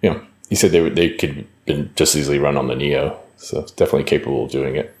 He said they could just easily run on the Neo, so it's definitely capable of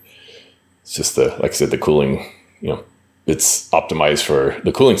doing it. It's just like I said, the cooling. It's optimized for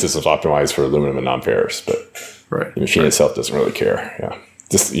the cooling system's optimized for aluminum and non-ferrous, but the machine itself doesn't really care. Yeah,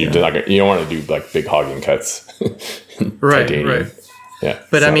 just you don't want to do like big hogging cuts. Right. Yeah,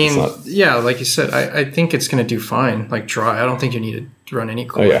 but like you said, I think it's going to do fine, like dry. I don't think you need to run any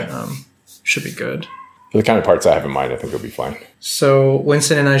cooling. Should be good. For the kind of parts I have in mind, I think it'll be fine. So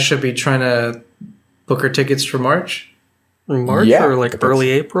Winston and I should be trying to book our tickets for March. Or like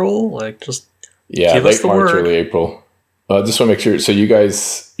early April, like just give late us the March, word. early April. Just want to make sure. So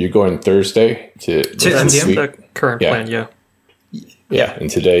you're going Thursday to MDM? The current plan, yeah. Yeah, and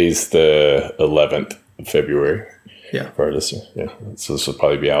today's the 11th of February. Yeah. For our listener. Yeah. So this will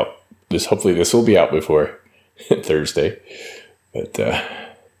probably be out. Hopefully this will be out before Thursday. But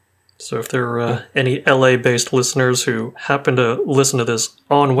so if there are any LA-based listeners who happen to listen to this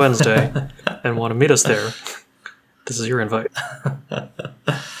on Wednesday and want to meet us there, this is your invite. What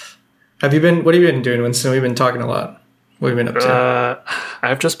have you been doing, Winston? We've been talking a lot. What have you been up to?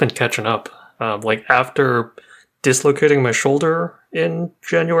 I've just been catching up. Like after dislocating my shoulder in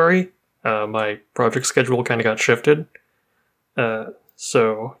January, my project schedule kind of got shifted.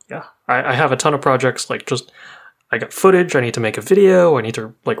 So yeah, I have a ton of projects. Like just, I got footage. I need to make a video. I need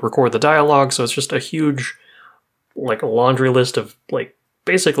to like record the dialogue. So it's just a huge, like a laundry list of like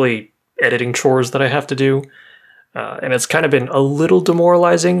basically editing chores that I have to do. And it's kind of been a little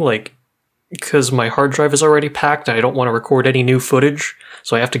demoralizing, like because my hard drive is already packed. I don't want to record any new footage.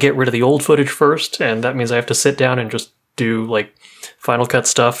 So I have to get rid of the old footage first. And that means I have to sit down and just do like Final Cut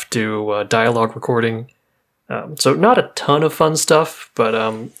stuff, do dialogue recording. So not a ton of fun stuff, but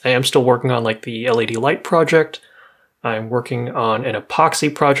I am still working on like the LED light project. I'm working on an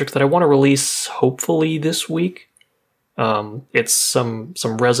epoxy project that I want to release hopefully this week. It's some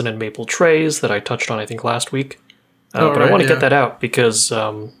resin and maple trays that I touched on I think last week. But I want to get that out because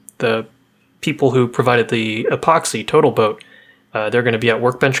the people who provided the epoxy, Total Boat, they're going to be at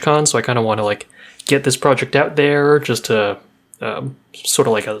Workbench Con, so I kind of want to like get this project out there just to sort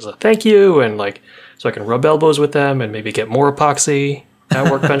of like as a thank you, and like so I can rub elbows with them and maybe get more epoxy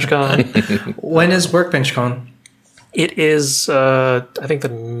at Workbench Con. When is Workbench Con? It is, I think, the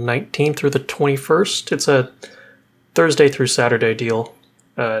 19th through the 21st. It's a Thursday through Saturday deal.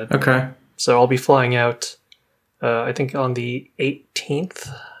 Okay. So I'll be flying out, I think, on the 18th.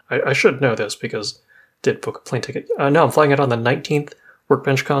 I should know this because I did book a plane ticket. No, I'm flying out on the 19th.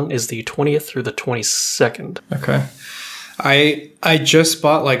 Workbench Con is the 20th through the 22nd. Okay. I just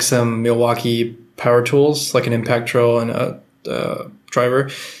bought like some Milwaukee power tools, like an impact drill and a driver.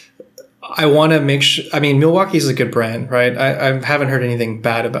 I want to make sure. I mean, Milwaukee is a good brand, right? I haven't heard anything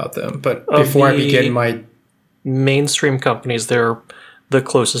bad about them. But before I begin my mainstream companies, they're the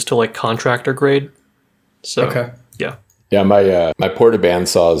closest to like contractor grade. So okay. Yeah, my Portaband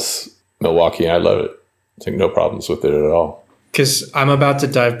saw's Milwaukee, and I love it. I think no problems with it at all. Because I'm about to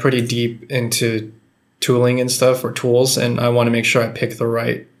dive pretty deep into tooling and stuff, or tools, and I want to make sure I pick the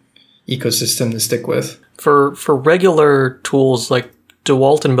right ecosystem to stick with. For regular tools, like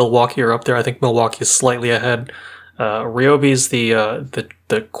DeWalt and Milwaukee are up there. I think Milwaukee is slightly ahead. Ryobi's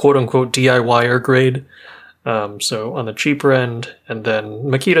the quote unquote DIYer grade. So on the cheaper end, and then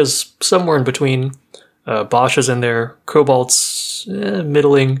Makita's somewhere in between. Bosch is in there. Cobalt's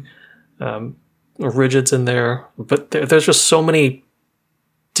middling. Rigid's in there. But there's just so many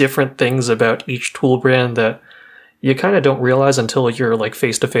different things about each tool brand that you kind of don't realize until you're like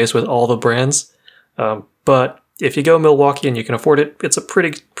face to face with all the brands. But if you go Milwaukee and you can afford it, it's a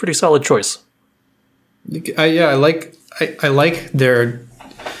pretty solid choice. I like their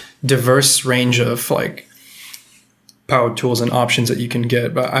diverse range of like power tools and options that you can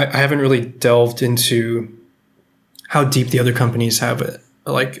get, but I haven't really delved into how deep the other companies have it,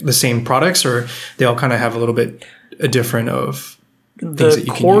 like the same products, or they all kind of have a little bit different of things that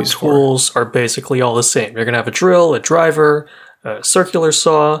you can use. The core tools are basically all the same. You're going to have a drill, a driver, a circular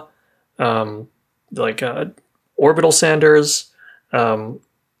saw, orbital sanders. Some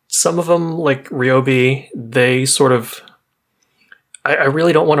of them, like Ryobi, they sort of... I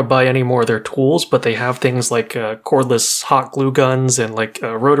really don't want to buy any more of their tools, but they have things like cordless hot glue guns and like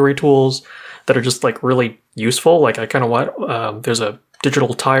rotary tools that are just like really useful. Like I kind of want... there's a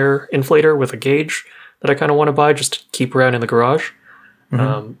digital tire inflator with a gauge that I kind of want to buy just to keep around in the garage.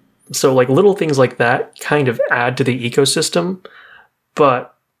 Mm-hmm. So like little things like that kind of add to the ecosystem,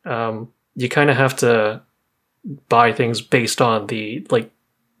 but you kind of have to buy things based on the like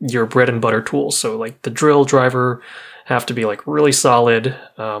your bread and butter tools. So like the drill, driver have to be like really solid,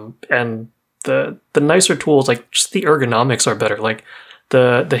 and the nicer tools, like just the ergonomics are better. Like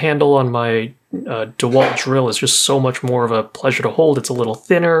the handle on my DeWalt drill is just so much more of a pleasure to hold. It's a little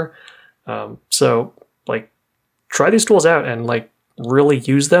thinner, so like try these tools out and like really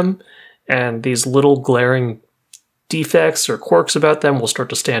use them, and these little glaring defects or quirks about them will start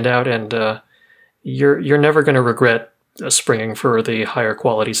to stand out, and you're never going to regret springing for the higher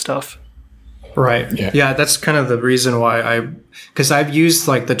quality stuff. Right. Yeah, that's kind of the reason why because I've used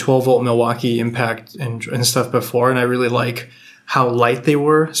like the 12 volt Milwaukee Impact and stuff before, and I really like how light they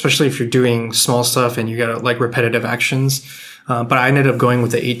were, especially if you're doing small stuff and you got like repetitive actions. But I ended up going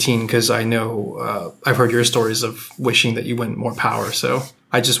with the 18 because I know I've heard your stories of wishing that you went more power, so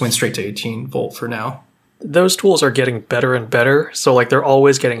I just went straight to 18 volt for now. those tools are getting better and better. So like they're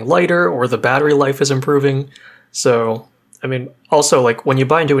always getting lighter, or the battery life is improving. So I mean, also like when you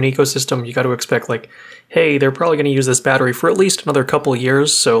buy into an ecosystem, you got to expect like, hey, they're probably going to use this battery for at least another couple of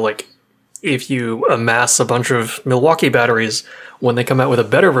years. So like, if you amass a bunch of Milwaukee batteries, when they come out with a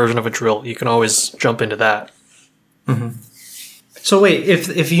better version of a drill, you can always jump into that. So wait,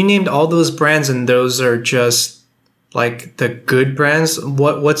 if you named all those brands and those are just like the good brands,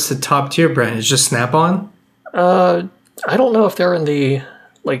 what's the top tier brand? It's just Snap-on? I don't know if they're in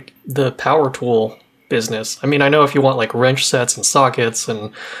the power tool business. I mean, I know if you want like wrench sets and sockets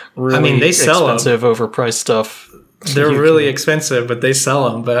and really they sell expensive, overpriced stuff, they're really expensive, but they sell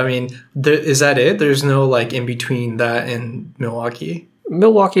them. But I mean, is that it? There's no like in between that and Milwaukee?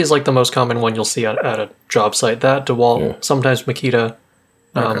 Milwaukee is like the most common one you'll see at a job site. That, DeWalt, sometimes Makita.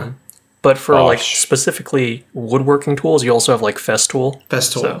 Okay. But for Bosch. like specifically woodworking tools, you also have like Festool.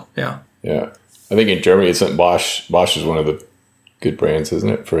 Festool, So- yeah. Yeah. I think in Germany, isn't Bosch? Bosch is one of the good brands, isn't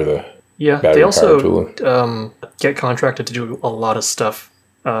it, for the Yeah, battery they power also tooling? get contracted to do a lot of stuff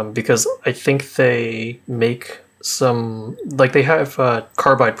because I think they make some, like they have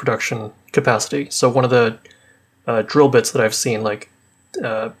carbide production capacity. So one of the drill bits that I've seen, like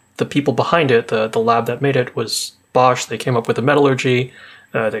the people behind it, the lab that made it was Bosch. They came up with the metallurgy.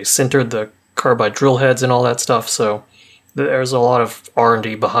 They sintered the carbide drill heads and all that stuff. So there's a lot of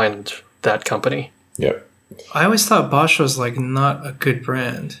R&D behind that company. Yep. I always thought Bosch was like not a good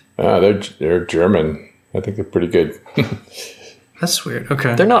brand. They're German. I think they're pretty good. That's weird.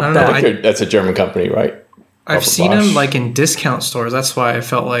 Okay. They're not I don't bad. know. That's a German company, right? I've Bosch. seen them like in discount stores. That's why I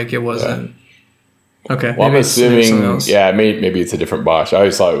felt like it wasn't. Okay. Well, I'm maybe something assuming, else. maybe it's a different Bosch. I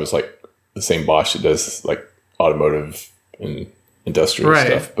always thought it was like the same Bosch that does like automotive and industrial Right.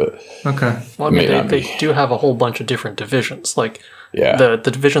 stuff, but Okay. Well, I May mean, not they be. do have a whole bunch of different divisions. Like yeah. the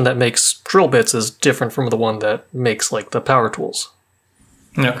division that makes drill bits is different from the one that makes like the power tools.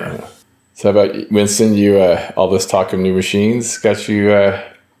 Okay. So how about Winston? You all this talk of new machines got you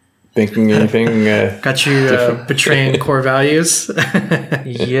thinking anything? Got you betraying core values.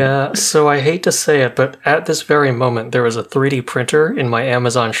 Yeah, so I hate to say it, but at this very moment, there is a 3D printer in my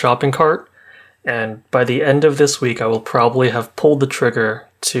Amazon shopping cart, and by the end of this week, I will probably have pulled the trigger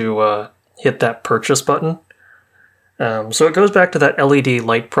to hit that purchase button. So it goes back to that LED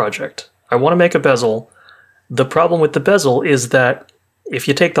light project. I want to make a bezel. The problem with the bezel is that if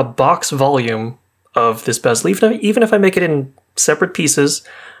you take the box volume of this bezel, even if I make it in separate pieces,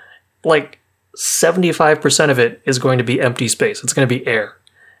 like 75% of it is going to be empty space. It's going to be air.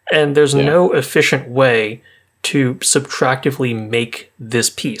 And there's no efficient way to subtractively make this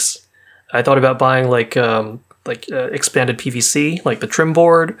piece. I thought about buying like expanded PVC, like the trim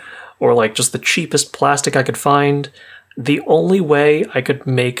board, or like just the cheapest plastic I could find. The only way I could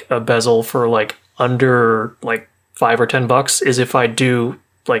make a bezel for like under like $5 or $10 is if I do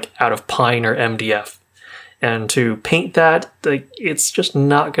like out of pine or MDF. And to paint that, like, it's just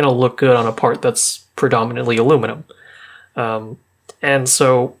not going to look good on a part that's predominantly aluminum. And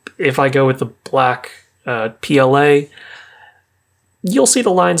so if I go with the black PLA, you'll see the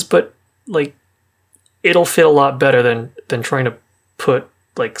lines, but like it'll fit a lot better than trying to put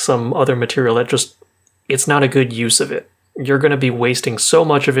like some other material that just, it's not a good use of it. You're going to be wasting so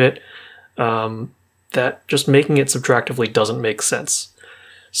much of it that just making it subtractively doesn't make sense.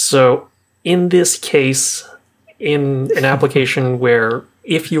 So in this case, in an application where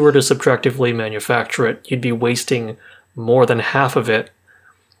if you were to subtractively manufacture it, you'd be wasting more than half of it,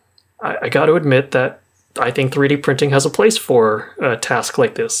 I got to admit that I think 3D printing has a place for a task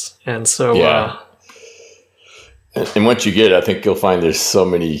like this. And so... Yeah. And once you get it, I think you'll find there's so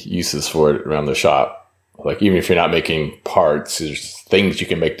many uses for it around the shop. Like, even if you're not making parts, there's things you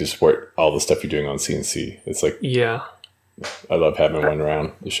can make to support all the stuff you're doing on CNC. It's like, yeah. I love having one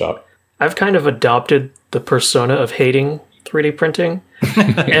around the shop. I've kind of adopted the persona of hating 3D printing.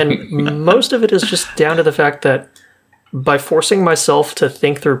 And most of it is just down to the fact that by forcing myself to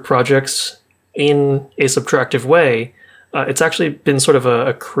think through projects in a subtractive way, it's actually been sort of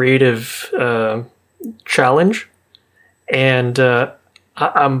a creative challenge. And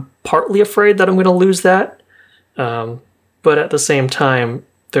I'm partly afraid that I'm going to lose that. But at the same time,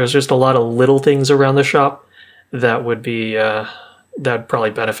 there's just a lot of little things around the shop that would be... that'd probably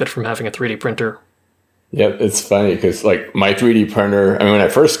benefit from having a 3D printer. Yeah, it's funny because like my 3D printer, I mean, when I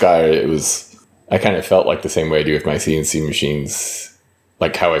first got it, I kind of felt like the same way I do with my CNC machines,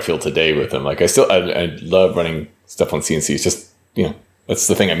 like how I feel today with them. Like I love running stuff on CNC. It's just, that's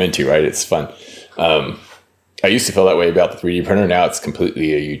the thing I'm into, right? It's fun. I used to feel that way about the 3D printer. Now it's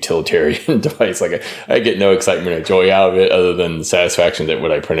completely a utilitarian device. Like I get no excitement or joy out of it other than the satisfaction that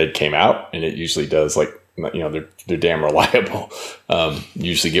what I printed came out, and it usually does like they're damn reliable. You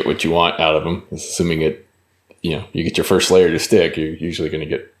usually get what you want out of them, assuming you get your first layer to stick. You're usually going to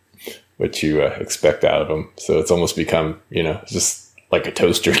get what you expect out of them. So it's almost become, just like a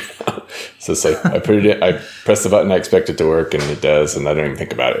toaster now. So it's like I put it in, I press the button, I expect it to work, and it does, and I don't even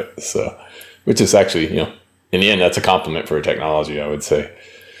think about it. So, which is actually, in the end, that's a compliment for technology, I would say.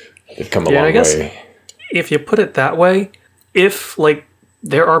 They've come a long way. If you put it that way,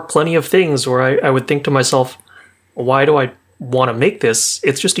 there are plenty of things where I would think to myself, why do I want to make this?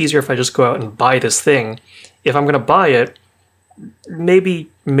 It's just easier if I just go out and buy this thing. If I'm going to buy it, maybe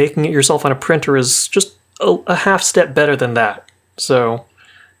making it yourself on a printer is just a half step better than that. So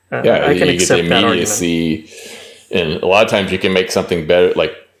I can accept that argument. And a lot of times you can make something better.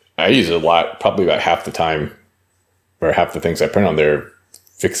 Like I use it a lot, probably about half the time, or half the things I print on there,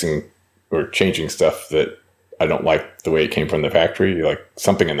 fixing or changing stuff that I don't like the way it came from the factory, like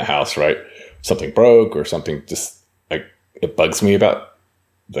something in the house, right? Something broke or something just like it bugs me about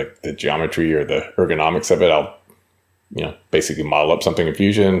the geometry or the ergonomics of it. I'll, basically model up something in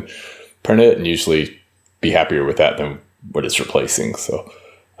Fusion, print it, and usually be happier with that than what it's replacing. So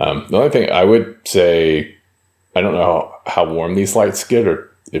the only thing I would say, I don't know how warm these lights get,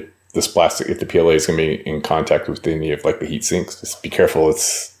 or if this plastic, if the PLA is going to be in contact with any of like the heat sinks. Just be careful.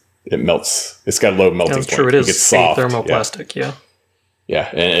 It melts. It's got a low melting point. True, it is. It gets soft. Thermoplastic, yeah. Yeah,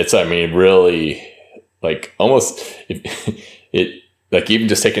 and it's, really, like, almost, it like, even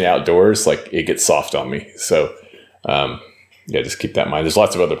just taking it outdoors, like, it gets soft on me. So, just keep that in mind. There's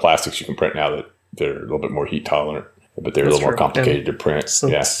lots of other plastics you can print now that they're a little bit more heat tolerant, but they're a little more complicated to print.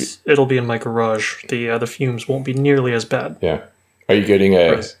 Since it'll be in my garage, the fumes won't be nearly as bad. Yeah. Are you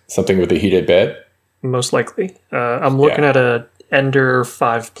getting something with a heated bed? Most likely. I'm looking at a Ender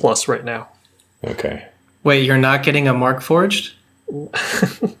 5 Plus right now. Okay. Wait, you're not getting a Mark Forged?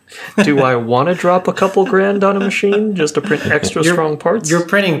 Do I want to drop a couple grand on a machine just to print extra strong parts? You're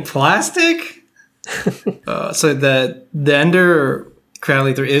printing plastic? So the Ender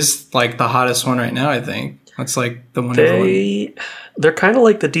Crowley 3 is like the hottest one right now, I think. That's like the one they're kind of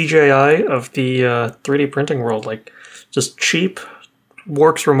like the DJI of the 3D printing world. Like, just cheap,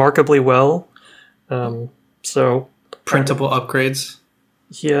 works remarkably well. So printable upgrades.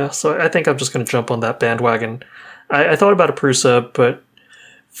 Yeah, so I think I'm just going to jump on that bandwagon. I thought about a Prusa, but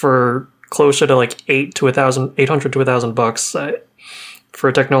for closer to like $800 to $1,000 for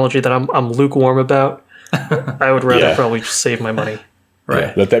a technology that I'm lukewarm about, I would rather probably just save my money. Right.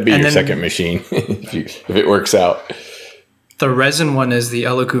 Yeah, let that be your second machine if it works out. The resin one is the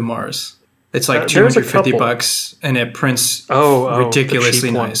Eloku Mars. It's like $250 and it prints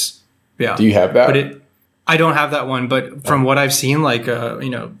ridiculously nice. Yeah. Do you have that? But I don't have that one, but from what I've seen, like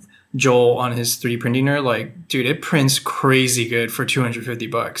Joel on his 3D printing nerd, like, dude, it prints crazy good for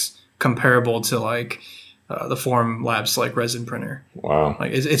 $250, comparable to like the Form Labs like resin printer. Wow.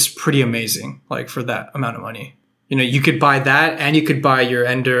 Like it's pretty amazing, like for that amount of money. You could buy that and you could buy your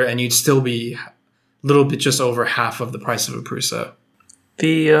Ender and you'd still be a little bit just over half of the price of a Prusa.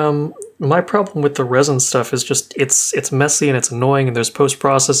 My problem with the resin stuff is just it's messy and it's annoying, and there's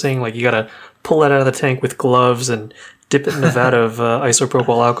post-processing. Like, you gotta pull it out of the tank with gloves and dip it in a vat of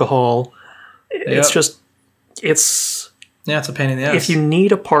isopropyl alcohol. It's a pain in the ass. If you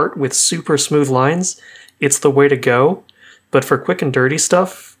need a part with super smooth lines, it's the way to go. But for quick and dirty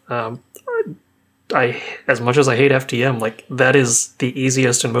stuff, as much as I hate FDM, like, that is the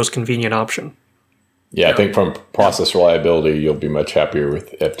easiest and most convenient option. Yeah, I think from process reliability, you'll be much happier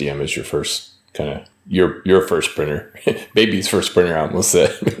with FDM as your first kind of your first printer, baby's first printer. I almost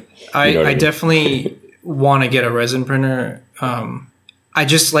said. I definitely want to get a resin printer. I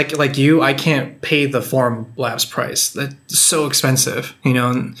just like you. I can't pay the Form Labs price. That's so expensive,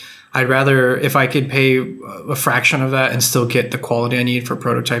 And I'd rather, if I could pay a fraction of that and still get the quality I need for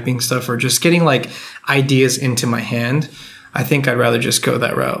prototyping stuff, or just getting like ideas into my hand. I think I'd rather just go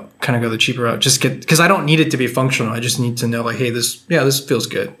that route, kind of go the cheaper route. Because I don't need it to be functional. I just need to know, like, hey, this feels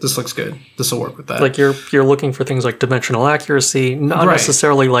good. This looks good. This will work with that. Like, you're looking for things like dimensional accuracy, not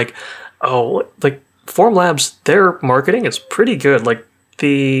necessarily like Form Labs, their marketing is pretty good. Like,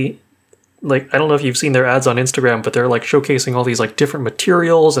 I don't know if you've seen their ads on Instagram, but they're like showcasing all these like different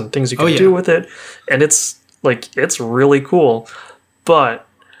materials and things you can do with it. And it's really cool. But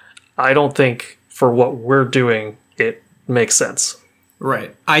I don't think for what we're doing, it makes sense.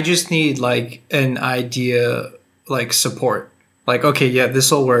 Right. I just need like an idea, like support. Like, okay, yeah,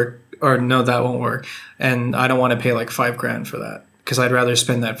 this will work, or no, that won't work. And I don't want to pay like $5,000 for that, because I'd rather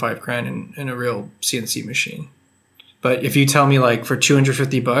spend that $5,000 in a real CNC machine. But if you tell me like for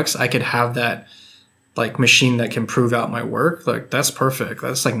 $250, I could have that like machine that can prove out my work, like that's perfect.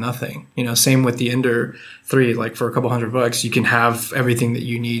 That's like nothing, same with the Ender 3, like for a couple $100, you can have everything that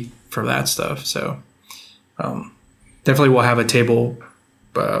you need for that stuff. So definitely we'll have a table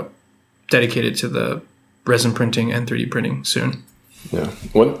dedicated to the resin printing and 3D printing soon. Yeah.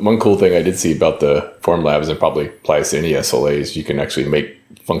 One cool thing I did see about the Formlabs, and probably applies to any SLAs, you can actually make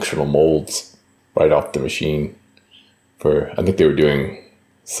functional molds right off the machine. I think they were doing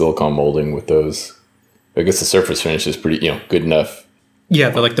silicone molding with those. I guess the surface finish is pretty, good enough. Yeah,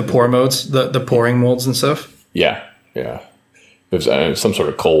 the pour modes, the pouring molds and stuff. Yeah. It was some sort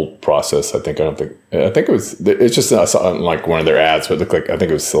of cold process. I think it was. It's just I saw it on like one of their ads, but it looked like, I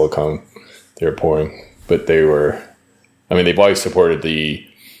think it was silicone they were pouring. But they've always supported the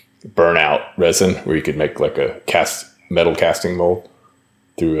burnout resin, where you could make like a metal casting mold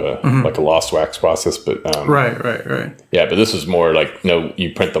through like a lost wax process. But right. Yeah, but this was more like,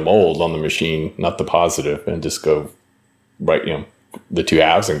 you print the mold on the machine, not the positive, and just go right, the two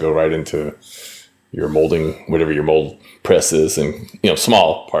halves, and go right into your molding, whatever your mold press is, and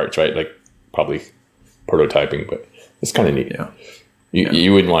small parts, right? Like probably prototyping, but it's kind of neat. Yeah.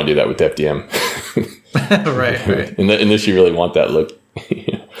 You wouldn't want to do that with FDM. right. Unless you really want that look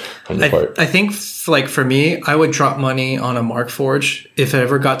on your part. I think like for me, I would drop money on a Markforged if it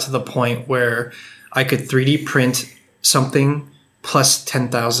ever got to the point where I could 3D print something plus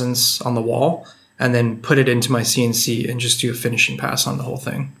 10,000s on the wall and then put it into my CNC and just do a finishing pass on the whole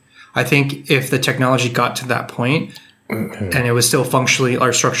thing. I think if the technology got to that point and it was still functionally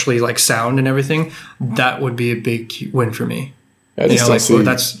or structurally like sound and everything, that would be a big win for me. I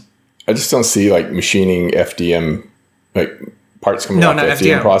just don't see like machining FDM, like parts coming out of the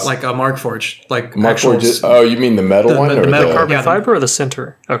FDM process. Like a Markforged, like Markforged. Oh, you mean the metal one, or the carbon fiber, or the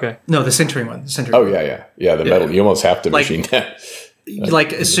sinter? Okay. No, the sintering one. Oh yeah. The metal. You almost have to machine that.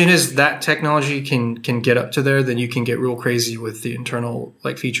 Like as soon as that technology can get up to there, then you can get real crazy with the internal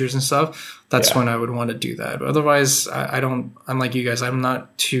like features and stuff. That's when I would want to do that. But otherwise, I don't. I'm like you guys. I'm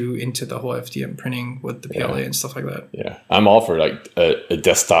not too into the whole FDM printing with the PLA and stuff like that. Yeah, I'm all for like a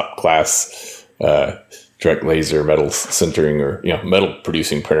desktop class direct laser metal sintering, or metal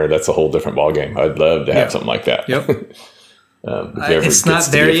producing printer. That's a whole different ballgame. I'd love to have something like that. Yep. It's not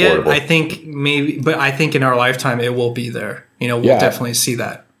there yet. I think maybe, but I think in our lifetime it will be there. We'll definitely see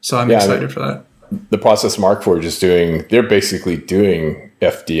that. So I'm excited for that. The process Markforged is doing, they're basically doing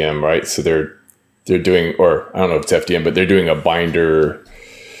FDM, right? So they're doing, or I don't know if it's FDM, but they're doing a binder,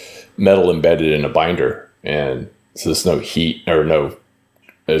 metal embedded in a binder, and so there's no heat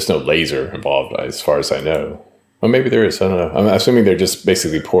there's no laser involved as far as I know. Well, maybe there is. I don't know. I'm assuming they're just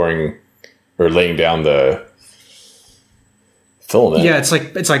basically pouring or laying down the filament. Yeah, it's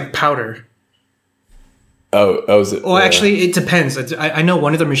like powder. Oh, is it? Well, actually, it depends. I know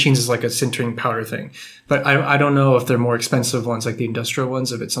one of the machines is like a sintering powder thing, but I don't know if they're more expensive ones, like the industrial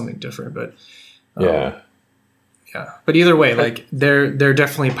ones, if it's something different. But yeah. But either way, like they're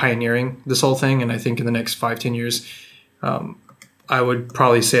definitely pioneering this whole thing, and I think in the next 5-10 years, I would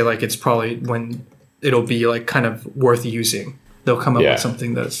probably say like it's probably when it'll be like kind of worth using. They'll come up with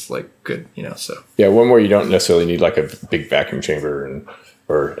something that's like good, So one where you don't necessarily need like a big vacuum chamber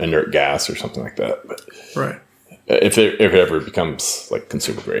or inert gas or something like that. But right, if it ever becomes like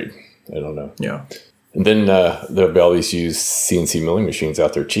consumer grade, I don't know. Yeah. And then there'll be all these used CNC milling machines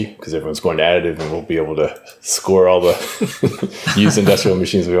out there cheap because everyone's going to additive, and we'll be able to score all the used industrial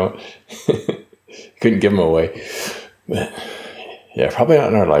machines we want. Couldn't give them away. But yeah, probably not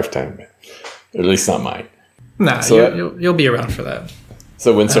in our lifetime. At least not mine. Nah, so you'll be around for that.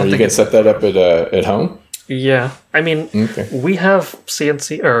 So Winston, are you going to set that up at home? Yeah. I mean, we have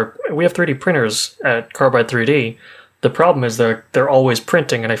CNC, or we have 3D printers at Carbide 3D. The problem is they're always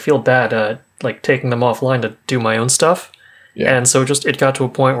printing, and I feel bad like taking them offline to do my own stuff. Yeah. And so it got to a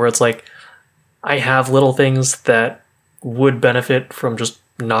point where it's like I have little things that would benefit from just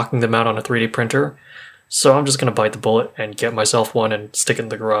knocking them out on a 3D printer. So I'm just going to bite the bullet and get myself one and stick it in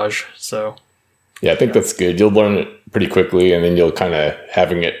the garage. So yeah, I think that's good. You'll learn it pretty quickly, and then you'll kind of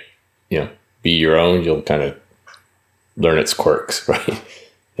having it, be your own. You'll kind of learn its quirks, right?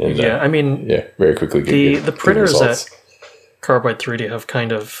 And, I mean, very quickly. The printers at Carbide 3D have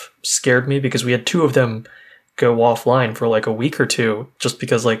kind of scared me because we had 2 of them go offline for like a week or 2, just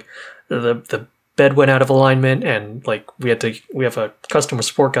because like the bed went out of alignment, and like we have a customer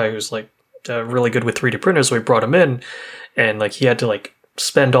support guy who's like really good with 3D printers, so we brought him in, and like he had to like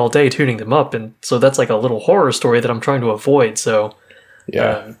spend all day tuning them up, and so that's like a little horror story that I'm trying to avoid. So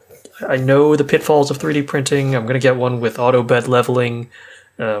I know the pitfalls of 3D printing. I'm going to get one with auto bed leveling,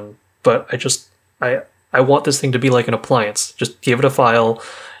 but I want this thing to be like an appliance. Just give it a file,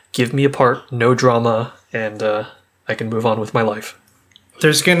 give me a part, no drama, and I can move on with my life.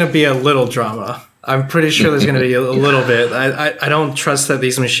 There's going to be a little drama. I'm pretty sure there's going to be a little bit. I don't trust that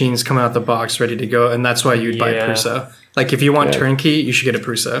these machines come out the box ready to go, and that's why you'd buy Prusa. Like, if you want turnkey, you should get a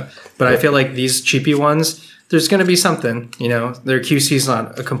Prusa. But I feel like these cheapy ones, there's going to be something. You know, their QC's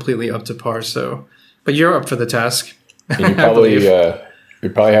not completely up to par. So, but you're up for the task. And you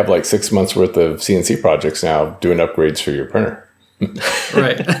probably have like 6 months worth of CNC projects now doing upgrades for your printer.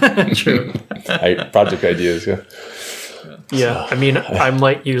 Right. True. Project ideas, yeah. Yeah, I mean, I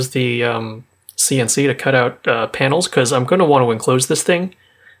might use the CNC to cut out panels because I'm going to want to enclose this thing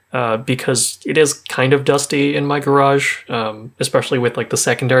because it is kind of dusty in my garage, especially with like the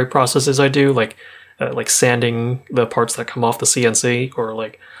secondary processes I do, like sanding the parts that come off the CNC or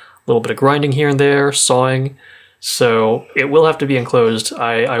like a little bit of grinding here and there, sawing. So it will have to be enclosed.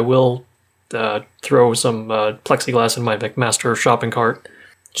 I will throw some plexiglass in my McMaster shopping cart.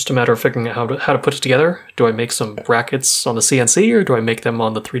 Just a matter of figuring out how to put it together. Do I make some brackets on the CNC or do I make them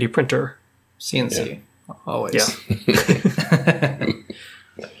on the 3D printer? CNC, always. Yeah.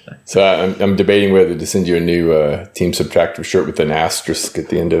 So I'm debating whether to send you a new Team Subtractor shirt with an asterisk at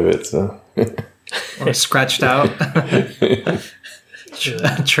the end of it. So. Or scratched out.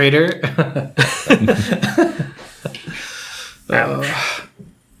 Trader.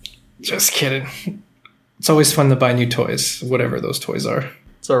 Just kidding. It's always fun to buy new toys, whatever those toys are.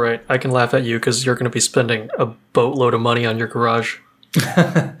 It's all right. I can laugh at you because you're going to be spending a boatload of money on your garage.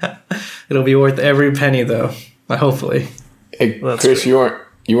 It'll be worth every penny, though. Hopefully. Hey, Chris, you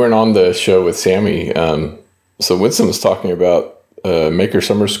weren't on the show with Sammy. So Winston was talking about Maker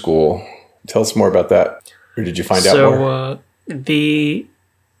Summer School. Tell us more about that. Or did you find out more? The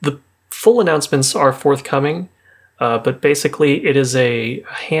full announcements are forthcoming, but basically it is a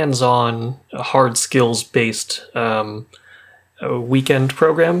hands-on, hard skills-based weekend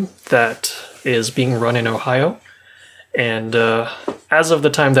program that is being run in Ohio. And as of the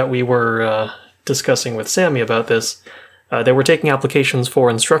time that we were discussing with Sammy about this, they were taking applications for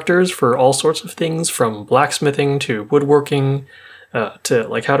instructors for all sorts of things, from blacksmithing to woodworking to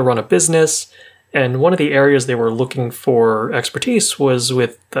like how to run a business. And one of the areas they were looking for expertise was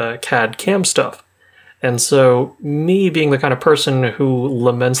with CAD CAM stuff. And so me being the kind of person who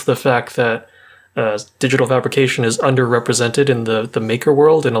laments the fact that digital fabrication is underrepresented in the maker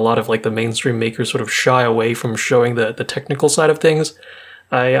world, and a lot of like the mainstream makers sort of shy away from showing the technical side of things,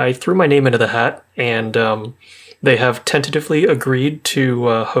 I threw my name into the hat, and they have tentatively agreed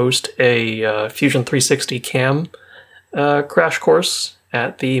to host a Fusion 360 CAM crash course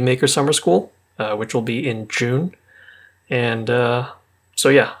at the Maker Summer School, which will be in June. And so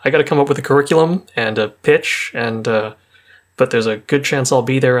yeah, I got to come up with a curriculum and a pitch, and but there's a good chance I'll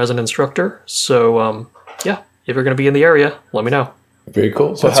be there as an instructor. So yeah, if you're going to be in the area, let me know. Very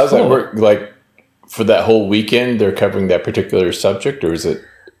cool. So how's that work? Like for that whole weekend, they're covering that particular subject, or is it?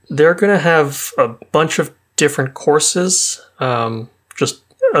 They're going to have a bunch of different courses, just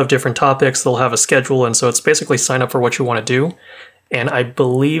of different topics. They'll have a schedule, and so it's basically sign up for what you want to do. And I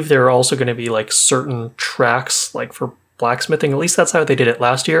believe there are also going to be like certain tracks, like for blacksmithing. At least that's how they did it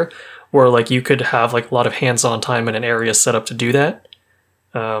last year, where like you could have like a lot of hands-on time in an area set up to do that.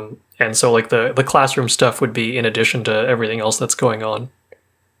 And so like the classroom stuff would be in addition to everything else that's going on.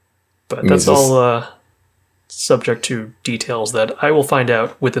 But that's all subject to details that I will find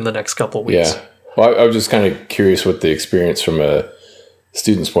out within the next couple of weeks. Yeah. Well, I was just kind of curious what the experience from a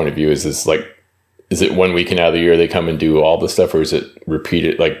student's point of view is. Is it 1 weekend out of the year they come and do all the stuff, or is it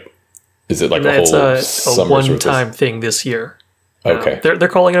repeated? Like, is it like a whole It's a one-time thing this year. Okay. They're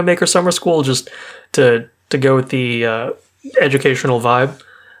calling it a Maker Summer School just to go with the educational vibe.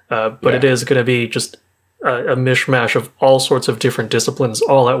 But it is going to be just a mishmash of all sorts of different disciplines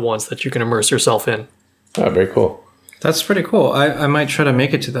all at once that you can immerse yourself in. Oh, very cool. That's pretty cool. I might try to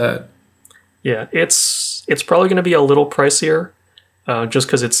make it to that. Yeah, it's probably going to be a little pricier, just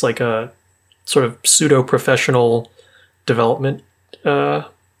because it's like a sort of pseudo-professional development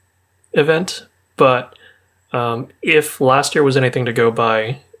event. But if last year was anything to go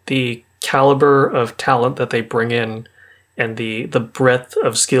by, the caliber of talent that they bring in and the breadth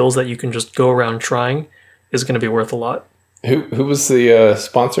of skills that you can just go around trying is going to be worth a lot. Who was the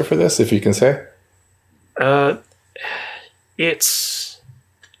sponsor for this, if you can say?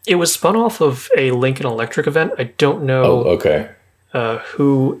 It was spun off of a Lincoln Electric event. I don't know. Oh, okay.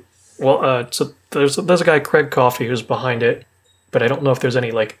 Who? Well, so there's a guy, Craig Coffey, who's behind it, but I don't know if there's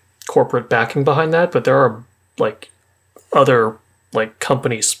any like corporate backing behind that. But there are like other like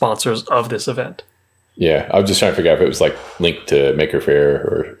company sponsors of this event. Yeah, I was just trying to figure out if it was like linked to Maker Faire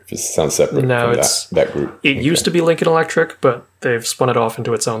or if it sounds separate. No, from it's that group. It used to be Lincoln Electric, but they've spun it off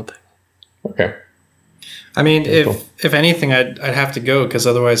into its own thing. Okay. I mean, Cool. if anything, I'd have to go because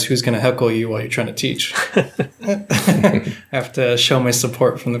otherwise, who's going to heckle you while you're trying to teach? I have to show my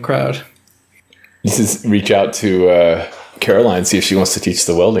support from the crowd. Just reach out to Caroline, see if she wants to teach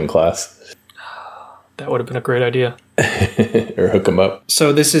the welding class. That would have been a great idea. Or hook them up.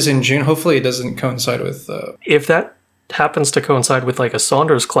 So this is in June. Hopefully, it doesn't coincide with. If that happens to coincide with like a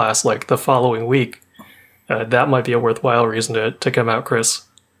Saunders class, like the following week, that might be a worthwhile reason to come out, Chris.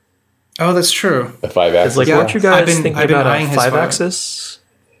 Oh, that's true. The 5-axis. It's like, Yeah. weren't you guys I've been thinking about eyeing a his 5-axis?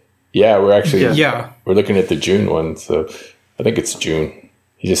 Yeah, we're actually Yeah. we're looking at the June one. So I think it's June.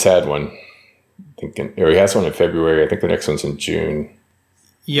 He just had one. Or he has one in February. I think the next one's in June.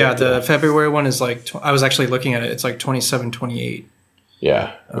 Yeah, the February one is like, I was actually looking at it. It's like 27, 28.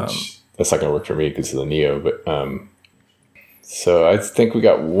 Yeah, which, that's not going to work for me because of the Neo. But so I think we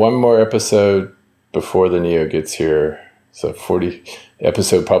got one more episode before the Neo gets here. So 40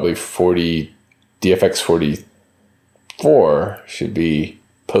 episode, probably 40 DFX 44 should be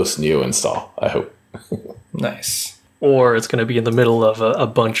post Neo install. I hope. Nice. Or it's going to be in the middle of a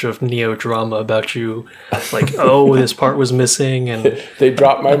bunch of Neo drama about you, like, oh, this part was missing, and They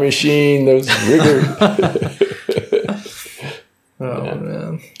dropped my machine. Those rigor. Oh,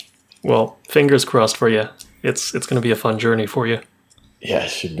 man. well, fingers crossed for you. It's going to be a fun journey for you. Yeah, it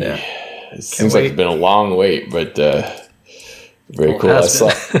should be. Yeah. It seems like wait. it's been a long wait, but very Well, cool. it I has saw.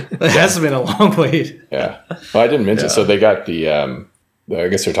 It has been a long wait. Yeah. Well, I didn't mention. Yeah. So they got the. I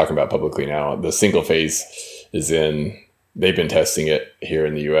guess they're talking about publicly now. The single phase is in. They've been testing it here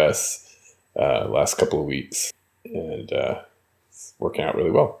in the U.S. Last couple of weeks, and it's working out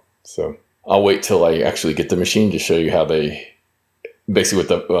really well. So I'll wait till I actually get the machine to show you how they. Basically, with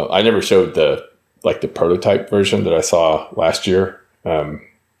the. I never showed the prototype version that I saw last year.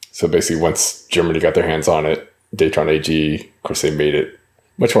 So basically, once Germany got their hands on it, Datron AG, of course, they made it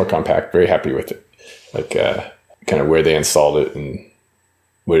much more compact. Very happy with it. Like kind of where they installed it and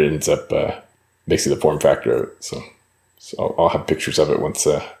what it ends up, basically the form factor of it. So I'll have pictures of it once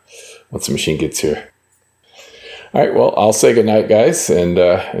the machine gets here. All right. Well, I'll say goodnight, guys, and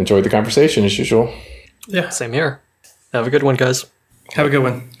enjoy the conversation as usual. Yeah. Same here. Have a good one, guys. Have a good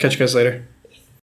one. Catch you guys later.